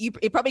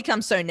 it probably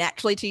comes so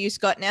naturally to you,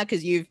 Scott, now,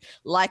 because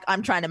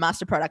I'm trying to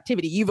master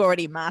productivity. You've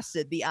already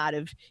mastered the art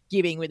of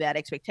giving without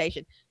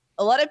expectation.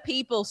 A lot of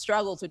people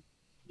struggle to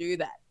do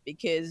that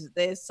because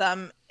there's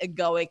some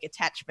egoic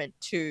attachment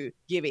to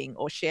giving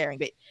or sharing,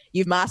 but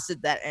you've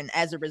mastered that. And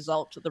as a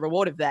result, the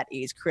reward of that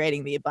is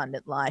creating the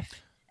abundant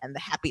life and the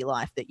happy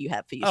life that you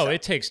have for yourself. Oh,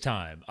 it takes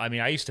time. I mean,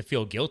 I used to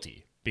feel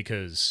guilty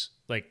because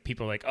like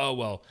people are like, oh,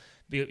 well,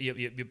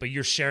 but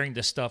you're sharing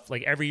this stuff.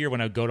 Like every year when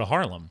I would go to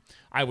Harlem,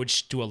 I would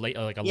do a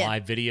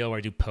live video, or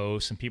I do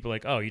posts, and people are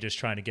like, oh, you're just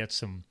trying to get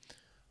some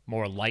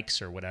more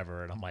likes or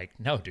whatever. And I'm like,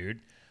 no, dude,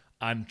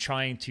 I'm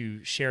trying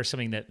to share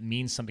something that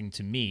means something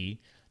to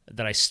me,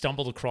 that I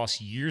stumbled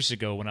across years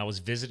ago when I was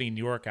visiting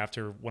New York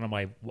after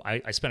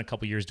I spent a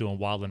couple years doing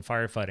wildland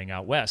firefighting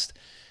out west.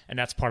 And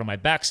that's part of my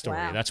backstory.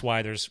 Wow. That's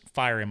why there's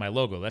fire in my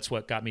logo. That's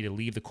what got me to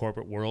leave the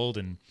corporate world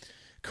and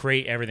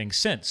create everything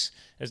since.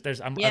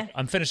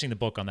 I'm finishing the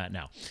book on that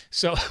now.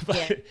 So,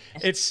 but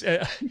it's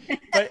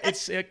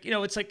it's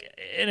like,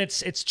 and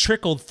it's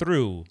trickled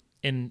through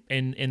in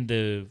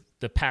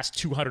the past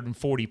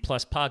 240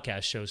 plus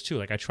podcast shows too.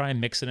 Like I try and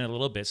mix it in a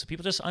little bit so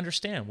people just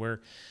understand where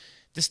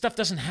this stuff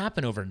doesn't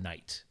happen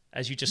overnight,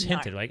 as you just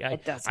hinted. Like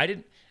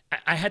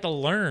I had to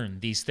learn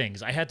these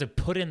things. I had to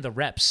put in the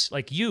reps.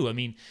 Like you, I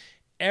mean,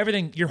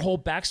 everything, your whole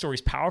backstory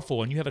is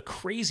powerful, and you have a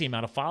crazy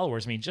amount of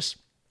followers. I mean, just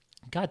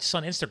just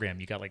on Instagram,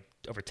 you got like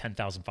over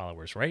 10,000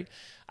 followers, right?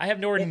 I have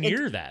nowhere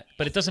near that,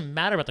 but it doesn't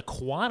matter about the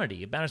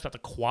quantity. It matters about the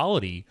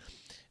quality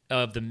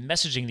of the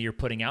messaging that you're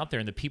putting out there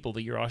and the people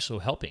that you're also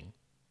helping.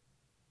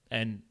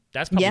 And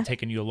that's probably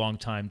taken you a long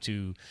time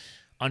to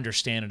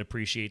understand and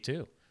appreciate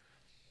too.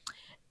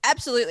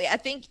 Absolutely. I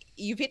think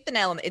you've hit the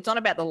nail on it. It's not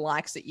about the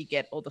likes that you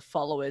get or the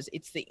followers.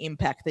 It's the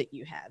impact that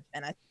you have.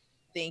 And I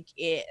think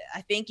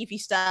if you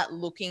start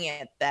looking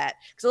at that,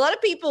 because a lot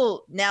of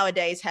people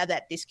nowadays have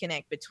that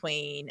disconnect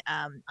between,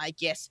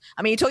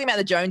 you're talking about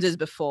the Joneses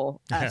before,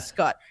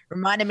 Scott,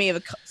 reminded me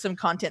of some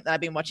content that I've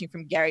been watching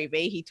from Gary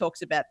Vee. He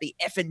talks about the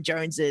effing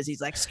Joneses.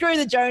 He's like, screw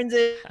the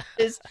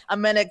Joneses.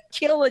 I'm going to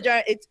kill the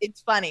Joneses.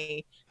 It's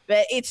funny,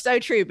 but it's so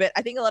true. But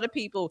I think a lot of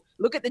people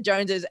look at the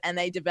Joneses and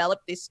they develop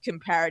this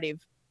comparative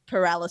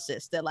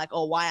paralysis. They're like,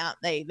 oh, why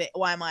aren't they?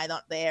 Why am I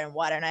not there? And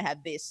why don't I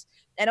have this?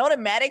 And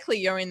automatically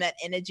you're in that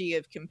energy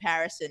of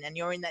comparison and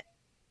you're in that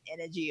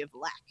energy of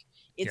lack.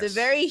 It's a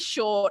very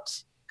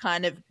short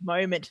kind of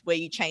moment where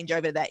you change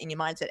over that in your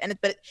mindset.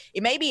 But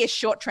it may be a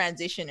short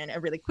transition and a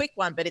really quick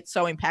one, but it's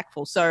so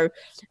impactful. So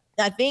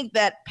I think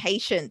that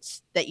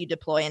patience that you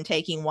deploy and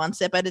taking one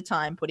step at a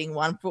time, putting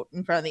one foot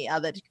in front of the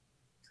other to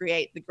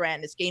create the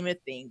grander scheme of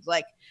things.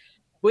 Like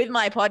with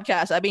my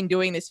podcast, I've been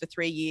doing this for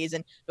 3 years.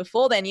 And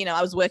before then,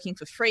 I was working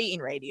for free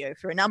in radio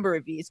for a number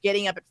of years,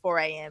 getting up at 4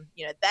 a.m.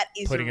 That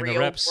is putting a real in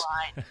the reps.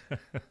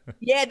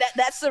 grind.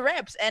 That's the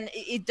reps. And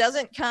it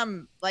doesn't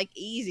come like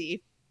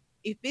easy.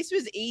 If this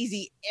was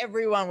easy,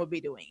 everyone would be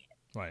doing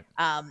it. Right.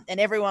 And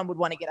everyone would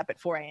want to get up at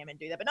 4 a.m. and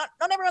do that. But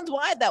not everyone's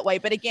wired that way.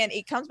 But again,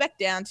 it comes back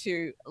down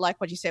to, like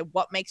what you said,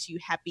 what makes you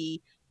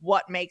happy,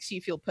 what makes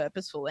you feel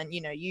purposeful. And,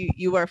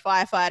 you were a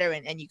firefighter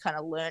and you kind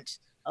of learnt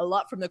a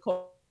lot from the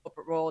corporate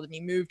world, and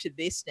you move to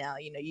this now,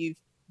 you've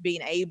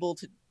been able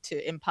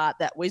to impart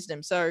that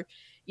wisdom. So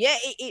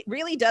it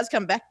really does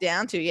come back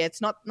down to, it's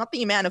not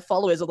the amount of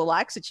followers or the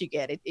likes that you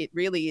get. It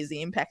really is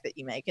the impact that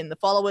you make, and the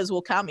followers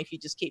will come if you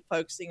just keep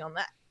focusing on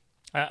that.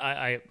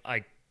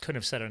 I couldn't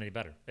have said it any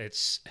better.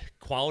 It's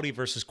quality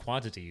versus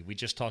quantity. We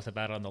just talked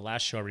about it on the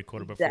last show I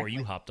recorded before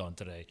you hopped on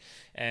today.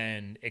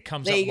 And it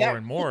comes up more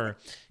and more,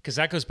 because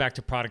that goes back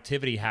to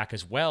productivity hack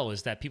as well,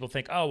 is that people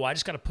think, oh, well, I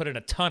just got to put in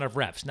a ton of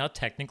reps. Now,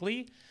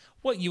 technically,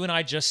 what you and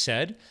I just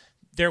said,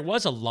 there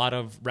was a lot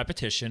of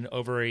repetition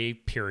over a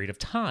period of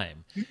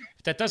time.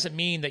 That doesn't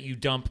mean that you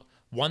dump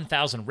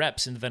 1,000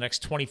 reps into the next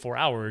 24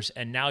 hours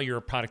and now you're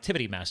a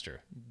productivity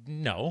master.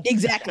 No.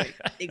 Exactly.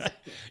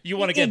 You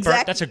want to get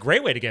burnt. That's a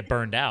great way to get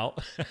burned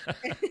out.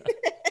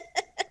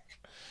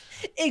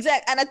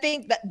 Exactly. And I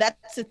think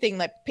that's the thing.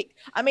 Like,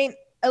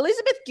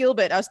 Elizabeth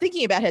Gilbert, I was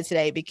thinking about her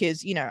today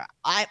because,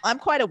 I'm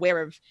quite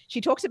aware of,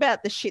 she talks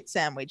about the shit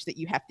sandwich that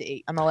you have to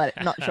eat. I'm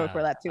not sure if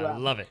we're allowed to I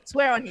love it.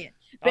 swear on here.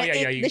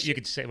 But you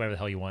can say whatever the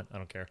hell you want. I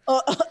don't care.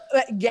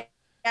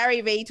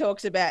 Gary Vee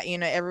talks about,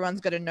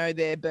 everyone's got to know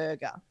their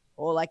burger,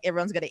 or like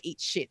everyone's got to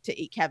eat shit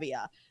to eat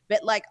caviar.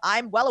 But like,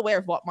 I'm well aware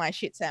of what my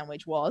shit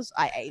sandwich was.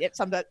 I ate it.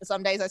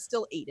 Some days I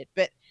still eat it,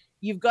 but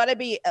you've got to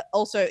be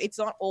also, it's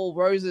not all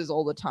roses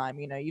all the time.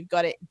 You've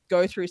got to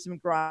go through some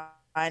grind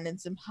and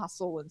some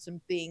hustle and some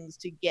things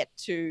to get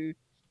to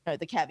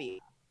the caviar.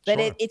 But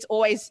sure. It's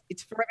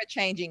forever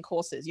changing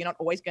courses. You're not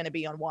always going to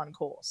be on one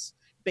course,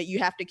 but you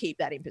have to keep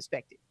that in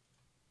perspective.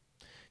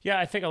 Yeah,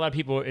 I think a lot of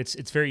people,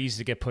 it's very easy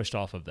to get pushed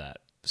off of that.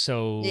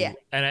 So, Yeah.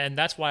 and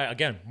that's why,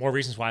 again, more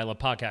reasons why I love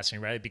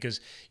podcasting, right?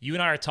 Because you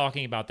and I are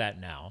talking about that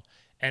now.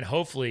 And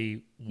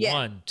hopefully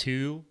 1,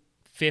 2,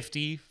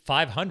 50,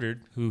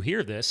 500 who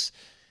hear this,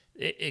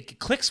 it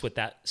clicks with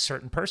that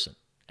certain person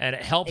and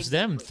it helps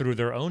them through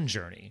their own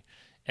journey.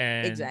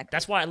 And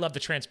that's why I love the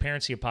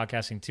transparency of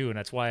podcasting too. And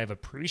that's why I've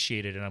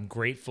appreciated and I'm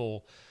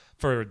grateful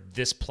for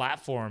this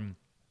platform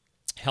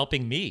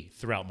helping me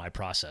throughout my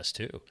process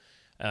too.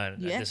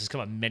 This has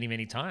come up many,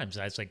 many times.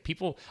 It's like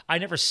I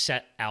never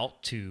set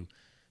out to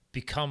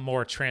become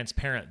more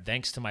transparent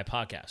thanks to my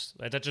podcast.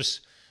 That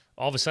just,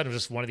 all of a sudden,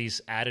 was just one of these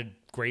added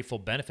grateful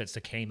benefits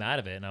that came out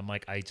of it. And I'm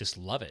like, I just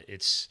love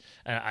it.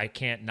 I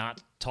can't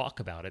not talk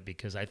about it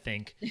because I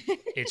think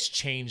it's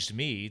changed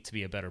me to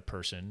be a better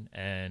person.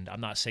 And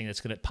I'm not saying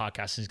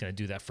podcasting is going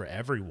to do that for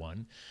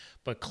everyone,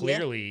 but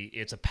clearly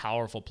it's a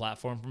powerful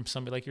platform from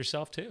somebody like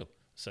yourself too.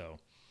 So.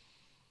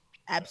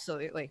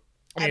 Absolutely.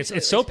 I mean,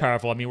 it's so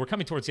powerful. I mean, we're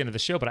coming towards the end of the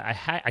show, but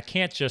I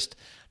can't just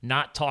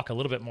not talk a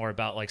little bit more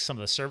about like some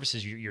of the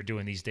services you're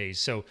doing these days.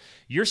 So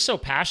you're so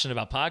passionate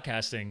about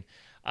podcasting.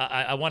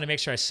 I want to make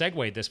sure I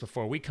segue this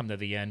before we come to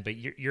the end, but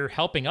you're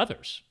helping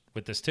others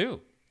with this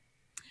too.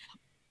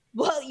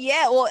 Well,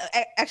 yeah. Well,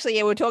 actually,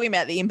 yeah, we're talking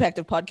about the impact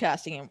of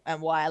podcasting and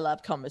why I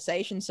love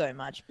conversation so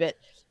much. But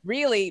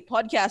really,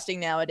 podcasting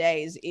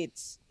nowadays,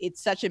 it's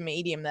such a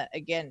medium that,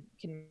 again,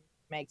 can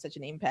make such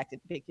an impact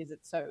because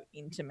it's so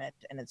intimate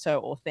and it's so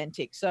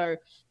authentic. So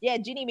yeah,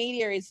 Ginny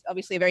Media is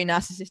obviously a very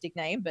narcissistic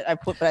name, but I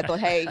thought,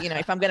 hey,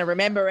 if I'm going to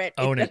remember it,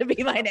 it's going to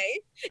be my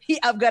name.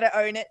 I've got to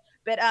own it.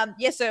 But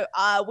so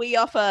we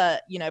offer,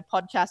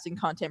 podcasting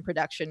content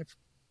production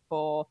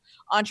for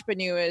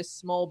entrepreneurs,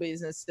 small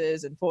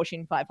businesses, and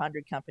Fortune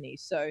 500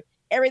 companies. So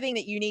everything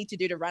that you need to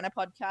do to run a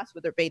podcast,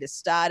 whether it be to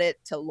start it,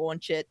 to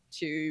launch it,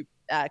 to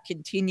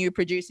continue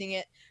producing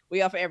it.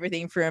 We offer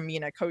everything from,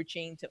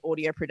 coaching to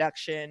audio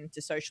production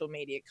to social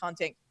media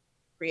content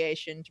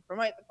creation to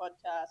promote the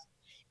podcast.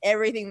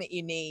 Everything that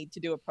you need to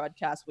do a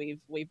podcast,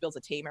 we've built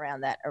a team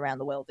around that around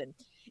the world. And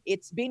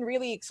it's been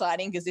really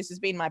exciting because this has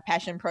been my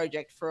passion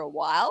project for a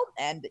while.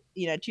 And,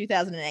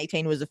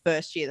 2018 was the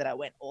first year that I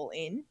went all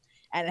in.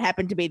 And it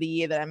happened to be the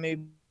year that I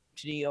moved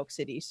to New York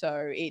City.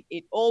 So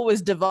it all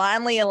was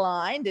divinely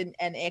aligned and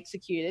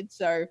executed.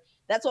 So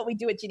that's what we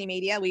do at Ginny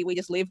Media. We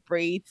just live,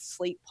 breathe,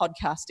 sleep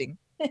podcasting,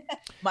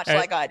 much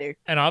like I do.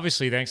 And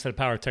obviously, thanks to the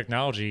power of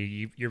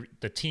technology, you're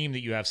the team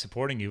that you have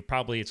supporting you,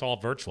 probably it's all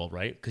virtual,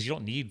 right? Because you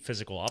don't need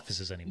physical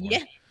offices anymore.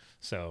 Yeah.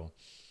 So.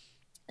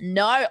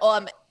 No,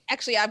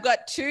 actually, I've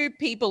got 2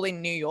 people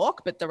in New York,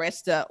 but the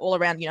rest are all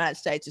around the United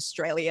States,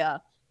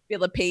 Australia,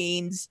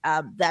 Philippines.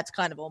 That's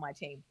kind of all my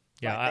team.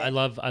 Yeah, right, I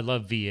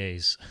love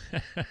VAs.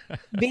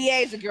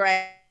 VAs are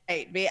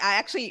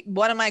great.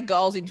 One of my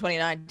goals in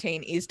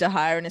 2019 is to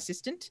hire an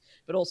assistant,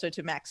 but also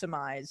to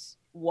maximize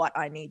what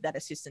I need that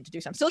assistant to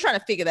do. So I'm still trying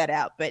to figure that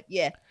out. But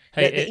yeah,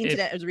 the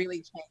internet has really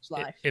changed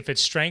life. If it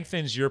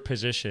strengthens your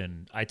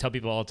position, I tell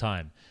people all the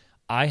time,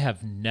 I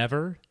have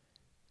never,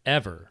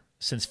 ever,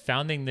 since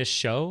founding this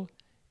show,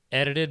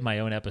 edited my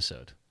own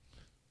episode.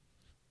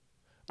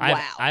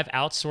 Wow. I've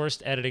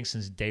outsourced editing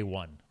since day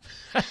one.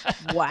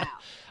 Wow.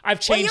 I've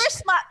changed. Well, you're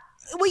smart.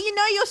 Well, you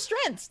know your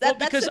strengths.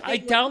 Because I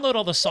download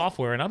all the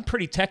software and I'm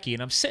pretty techie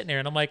and I'm sitting there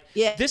and I'm like,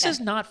 this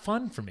is not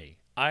fun for me.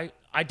 I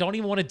don't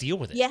even want to deal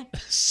with it. Yeah.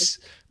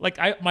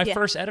 My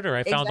first editor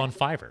I found on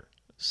Fiverr.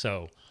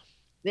 So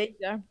there you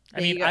go.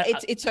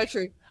 It's so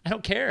true. I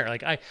don't care.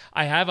 Like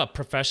I have a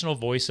professional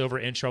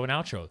voiceover intro and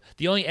outro.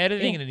 The only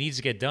editing that needs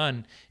to get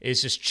done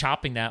is just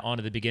chopping that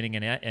onto the beginning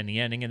and the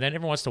ending. And then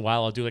every once in a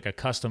while I'll do like a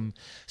custom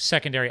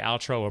secondary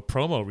outro or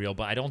promo reel,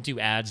 but I don't do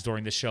ads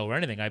during the show or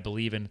anything. I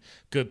believe in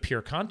good,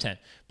 pure content.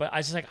 But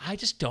I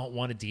just don't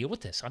want to deal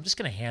with this. I'm just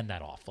going to hand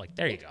that off. Like,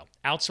 there you go.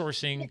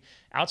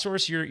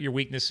 Outsource your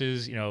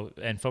weaknesses,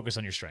 and focus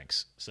on your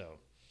strengths. So.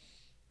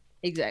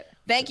 Exactly.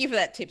 Thank you for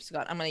that tip,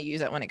 Scott. I'm going to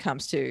use that when it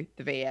comes to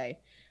the VA.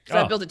 So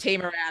I built a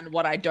team around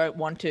what I don't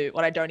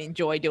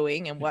enjoy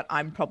doing and what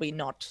I'm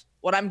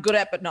good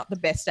at, but not the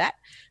best at.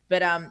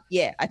 But I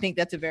think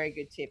that's a very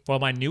good tip. Well,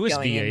 my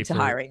newest VA for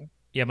hiring.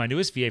 Yeah, my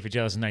newest VA for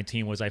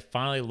 2019 was I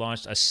finally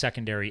launched a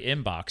secondary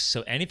inbox.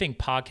 So anything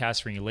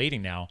podcast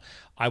relating now,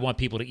 I want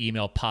people to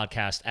email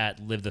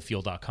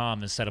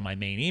podcast@livethefuel.com instead of my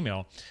main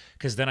email,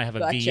 because then I have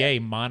a VA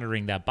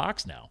monitoring that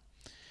box now.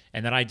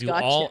 And then I do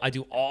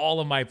all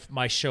of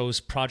my show's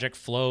project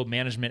flow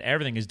management.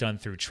 Everything is done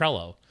through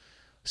Trello.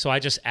 So I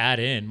just add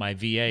in my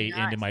VA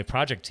into my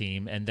project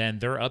team, and then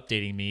they're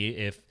updating me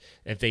if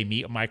they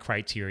meet my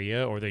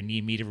criteria or they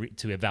need me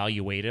to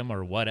evaluate them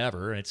or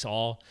whatever. It's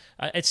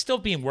still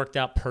being worked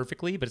out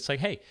perfectly, but it's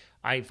like, hey,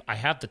 I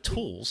have the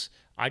tools.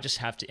 I just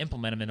have to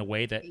implement them in a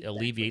way that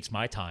alleviates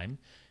my time.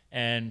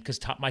 And because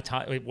my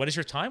time, what is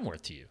your time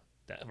worth to you?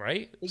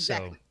 Right?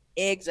 Exactly. So,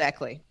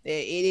 exactly.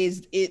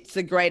 It's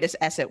the greatest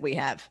asset we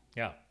have.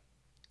 Yeah.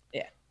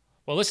 Yeah.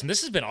 Well, listen,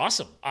 this has been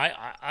awesome.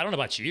 I don't know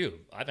about you.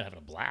 I've been having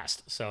a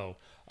blast. So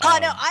Oh,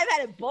 no, I've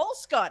had a ball,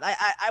 Scott.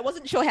 I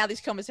wasn't sure how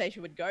this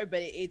conversation would go,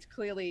 but it's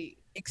clearly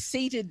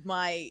exceeded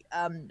my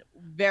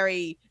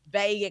very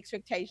vague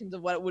expectations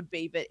of what it would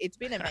be, but it's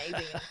been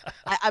amazing.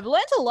 I've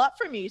learned a lot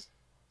from you.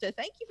 So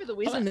thank you for the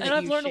wisdom that and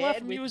I've you learned a lot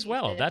shared from you with as me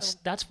well. today.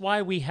 That's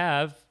why we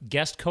have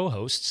guest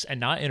co-hosts and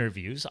not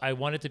interviews. I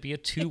want it to be a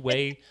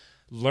two-way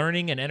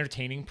learning and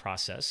entertaining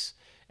process.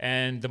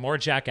 And the more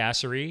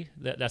jackassery,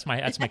 that's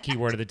my key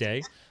word of the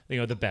day,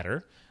 the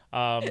better.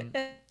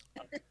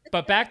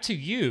 But back to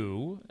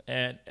you,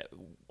 and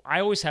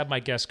I always have my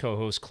guest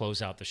co-host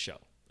close out the show.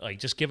 Like,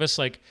 just give us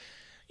like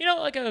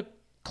a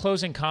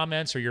closing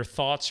comments or your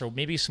thoughts or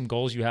maybe some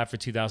goals you have for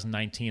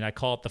 2019. I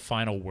call it the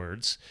final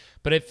words.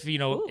 But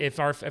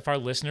if our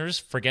listeners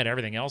forget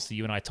everything else that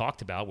you and I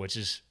talked about, which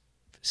is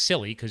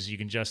silly because you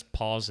can just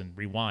pause and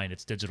rewind,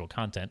 it's digital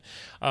content.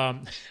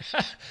 What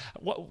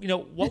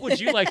would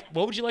you like?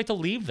 What would you like to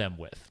leave them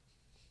with?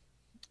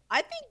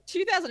 I think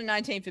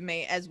 2019 for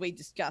me, as we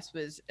discussed,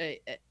 was a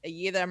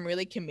year that I'm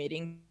really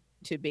committing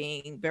to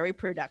being very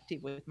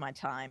productive with my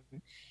time.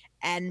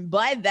 And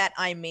by that,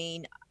 I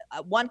mean,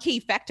 one key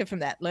factor from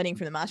that, learning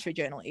from the Mastery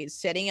Journal, is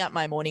setting up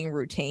my morning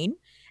routine.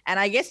 And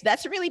I guess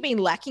that's really been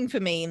lacking for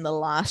me in the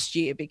last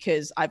year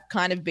because I've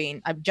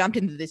jumped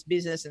into this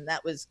business, and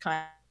that was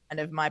kind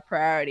of my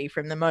priority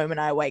from the moment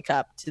I wake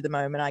up to the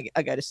moment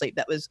I go to sleep.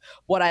 That was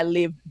what I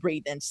lived,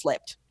 breathed, and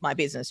slept, my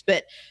business.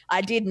 But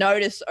I did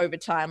notice over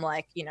time,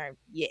 like, your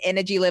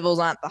energy levels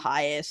aren't the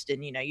highest,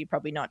 and, you're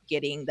probably not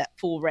getting that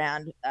full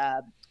round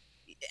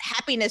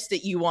happiness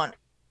that you want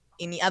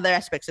in the other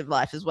aspects of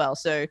life as well.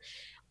 So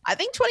I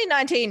think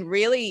 2019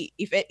 really,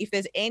 if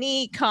there's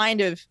any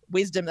kind of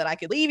wisdom that I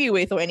could leave you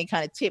with or any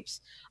kind of tips,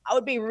 I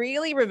would be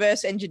really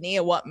reverse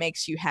engineer what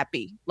makes you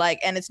happy.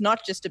 And it's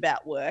not just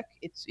about work.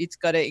 It's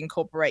got to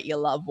incorporate your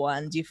loved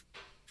ones, your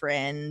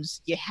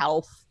friends, your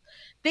health,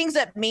 things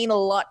that mean a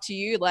lot to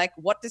you. Like,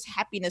 what does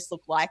happiness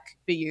look like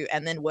for you?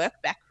 And then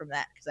work back from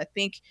that. Because I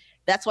think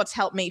that's what's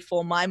helped me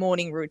for my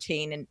morning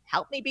routine and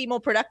helped me be more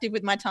productive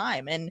with my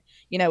time. And,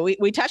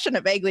 we touched on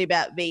it vaguely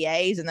about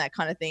VAs and that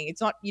kind of thing.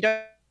 It's not, you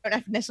don't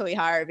have to necessarily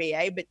hire a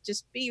VA, but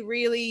just be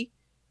really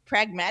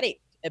pragmatic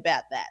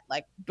about that.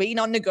 Like, be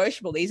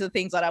non-negotiable. These are the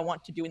things that I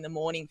want to do in the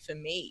morning for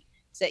me.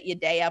 Set your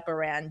day up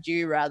around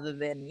you rather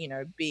than,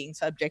 being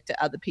subject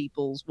to other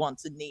people's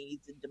wants and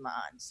needs and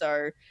demands.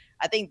 So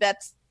I think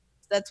that's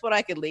what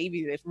I could leave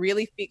you with.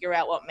 Really figure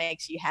out what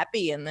makes you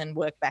happy and then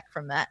work back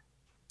from that.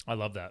 I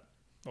love that.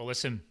 Well,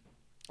 listen,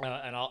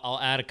 and I'll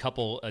add a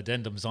couple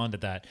addendums onto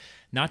that.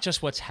 Not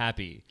just what's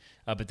happy,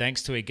 but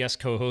thanks to a guest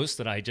co-host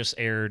that I just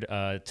aired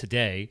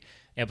today,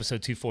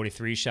 episode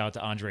 243, shout out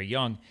to Andre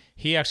Young.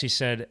 He actually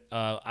said,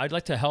 I'd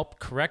like to help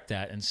correct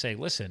that and say,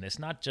 listen, it's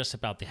not just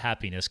about the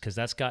happiness, because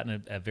that's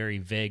gotten a very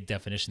vague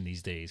definition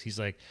these days. He's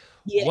like,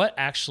 what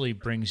actually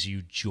brings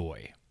you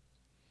joy?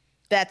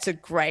 That's a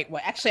great way.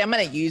 Actually, I'm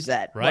going to use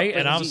that. Right?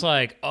 And I was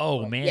like,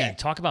 oh, man,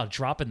 talk about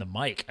dropping the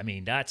mic. I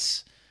mean,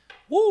 that's...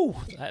 Woo!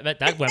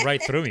 That went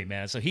right through me,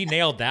 man. So he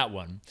nailed that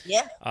one.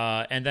 Yeah.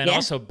 And then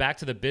also back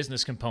to the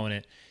business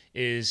component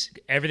is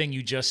everything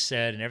you just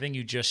said and everything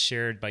you just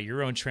shared by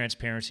your own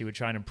transparency with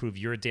trying to improve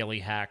your daily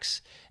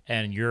hacks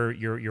and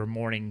your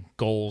morning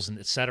goals and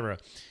et cetera.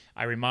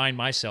 I remind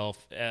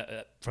myself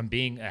from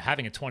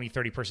having a 20,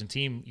 30-person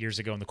team years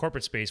ago in the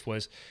corporate space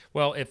was,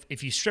 well,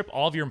 if you strip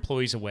all of your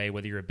employees away,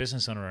 whether you're a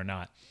business owner or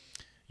not,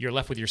 you're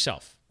left with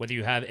yourself. If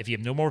you have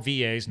no more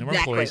VAs, no more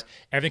employees,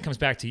 everything comes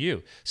back to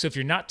you. So if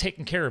you're not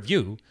taking care of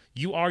you,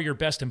 you are your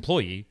best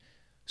employee.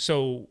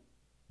 So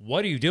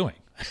what are you doing?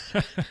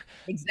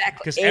 Exactly.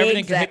 Because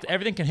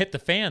everything can hit the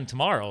fan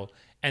tomorrow,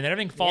 and then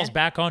everything falls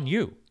back on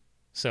you.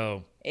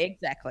 So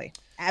exactly,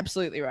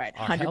 absolutely right.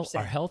 100%.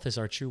 Our health is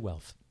our true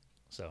wealth.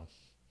 So.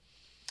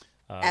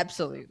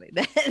 Absolutely.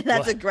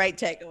 That's a great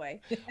takeaway.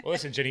 Well,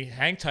 listen, Jenny,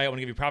 hang tight. I want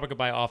to give you a proper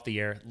goodbye off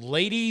the air.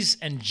 Ladies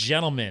and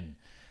gentlemen,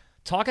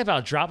 talk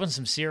about dropping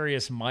some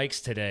serious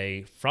mics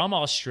today from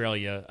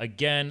Australia.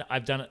 Again,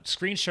 I've done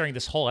screen sharing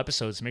this whole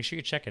episode, so make sure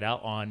you check it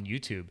out on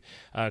YouTube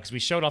because we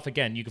showed off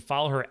again. You can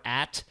follow her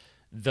at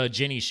The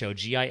Ginny Show,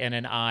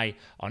 Ginni,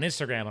 on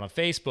Instagram and on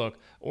Facebook,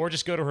 or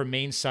just go to her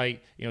main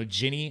site,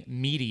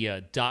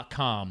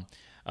 ginnymedia.com.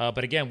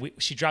 But again,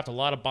 she dropped a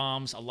lot of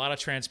bombs, a lot of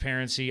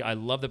transparency. I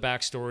love the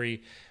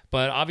backstory.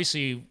 But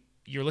obviously,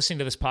 you're listening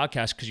to this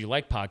podcast because you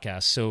like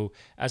podcasts. So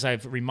as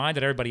I've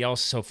reminded everybody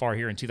else so far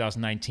here in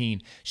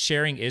 2019,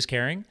 sharing is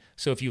caring.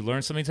 So if you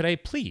learned something today,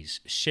 please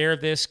share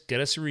this,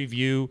 get us a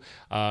review.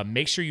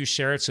 Make sure you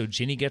share it so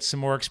Ginny gets some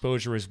more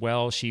exposure as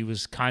well. She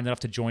was kind enough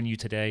to join you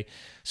today.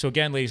 So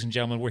again, ladies and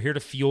gentlemen, we're here to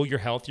fuel your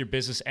health, your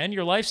business, and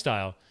your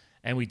lifestyle.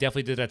 And we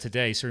definitely did that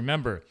today. So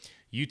remember,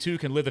 you too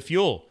can live the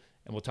fuel.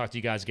 And we'll talk to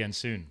you guys again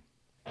soon.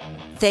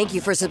 Thank you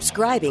for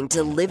subscribing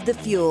to Live the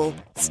Fuel.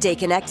 Stay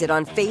connected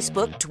on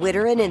Facebook,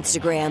 Twitter, and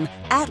Instagram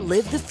at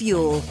Live the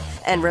Fuel.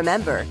 And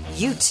remember,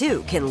 you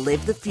too can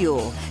live the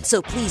fuel.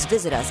 So please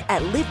visit us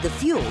at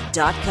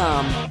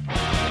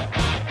livethefuel.com.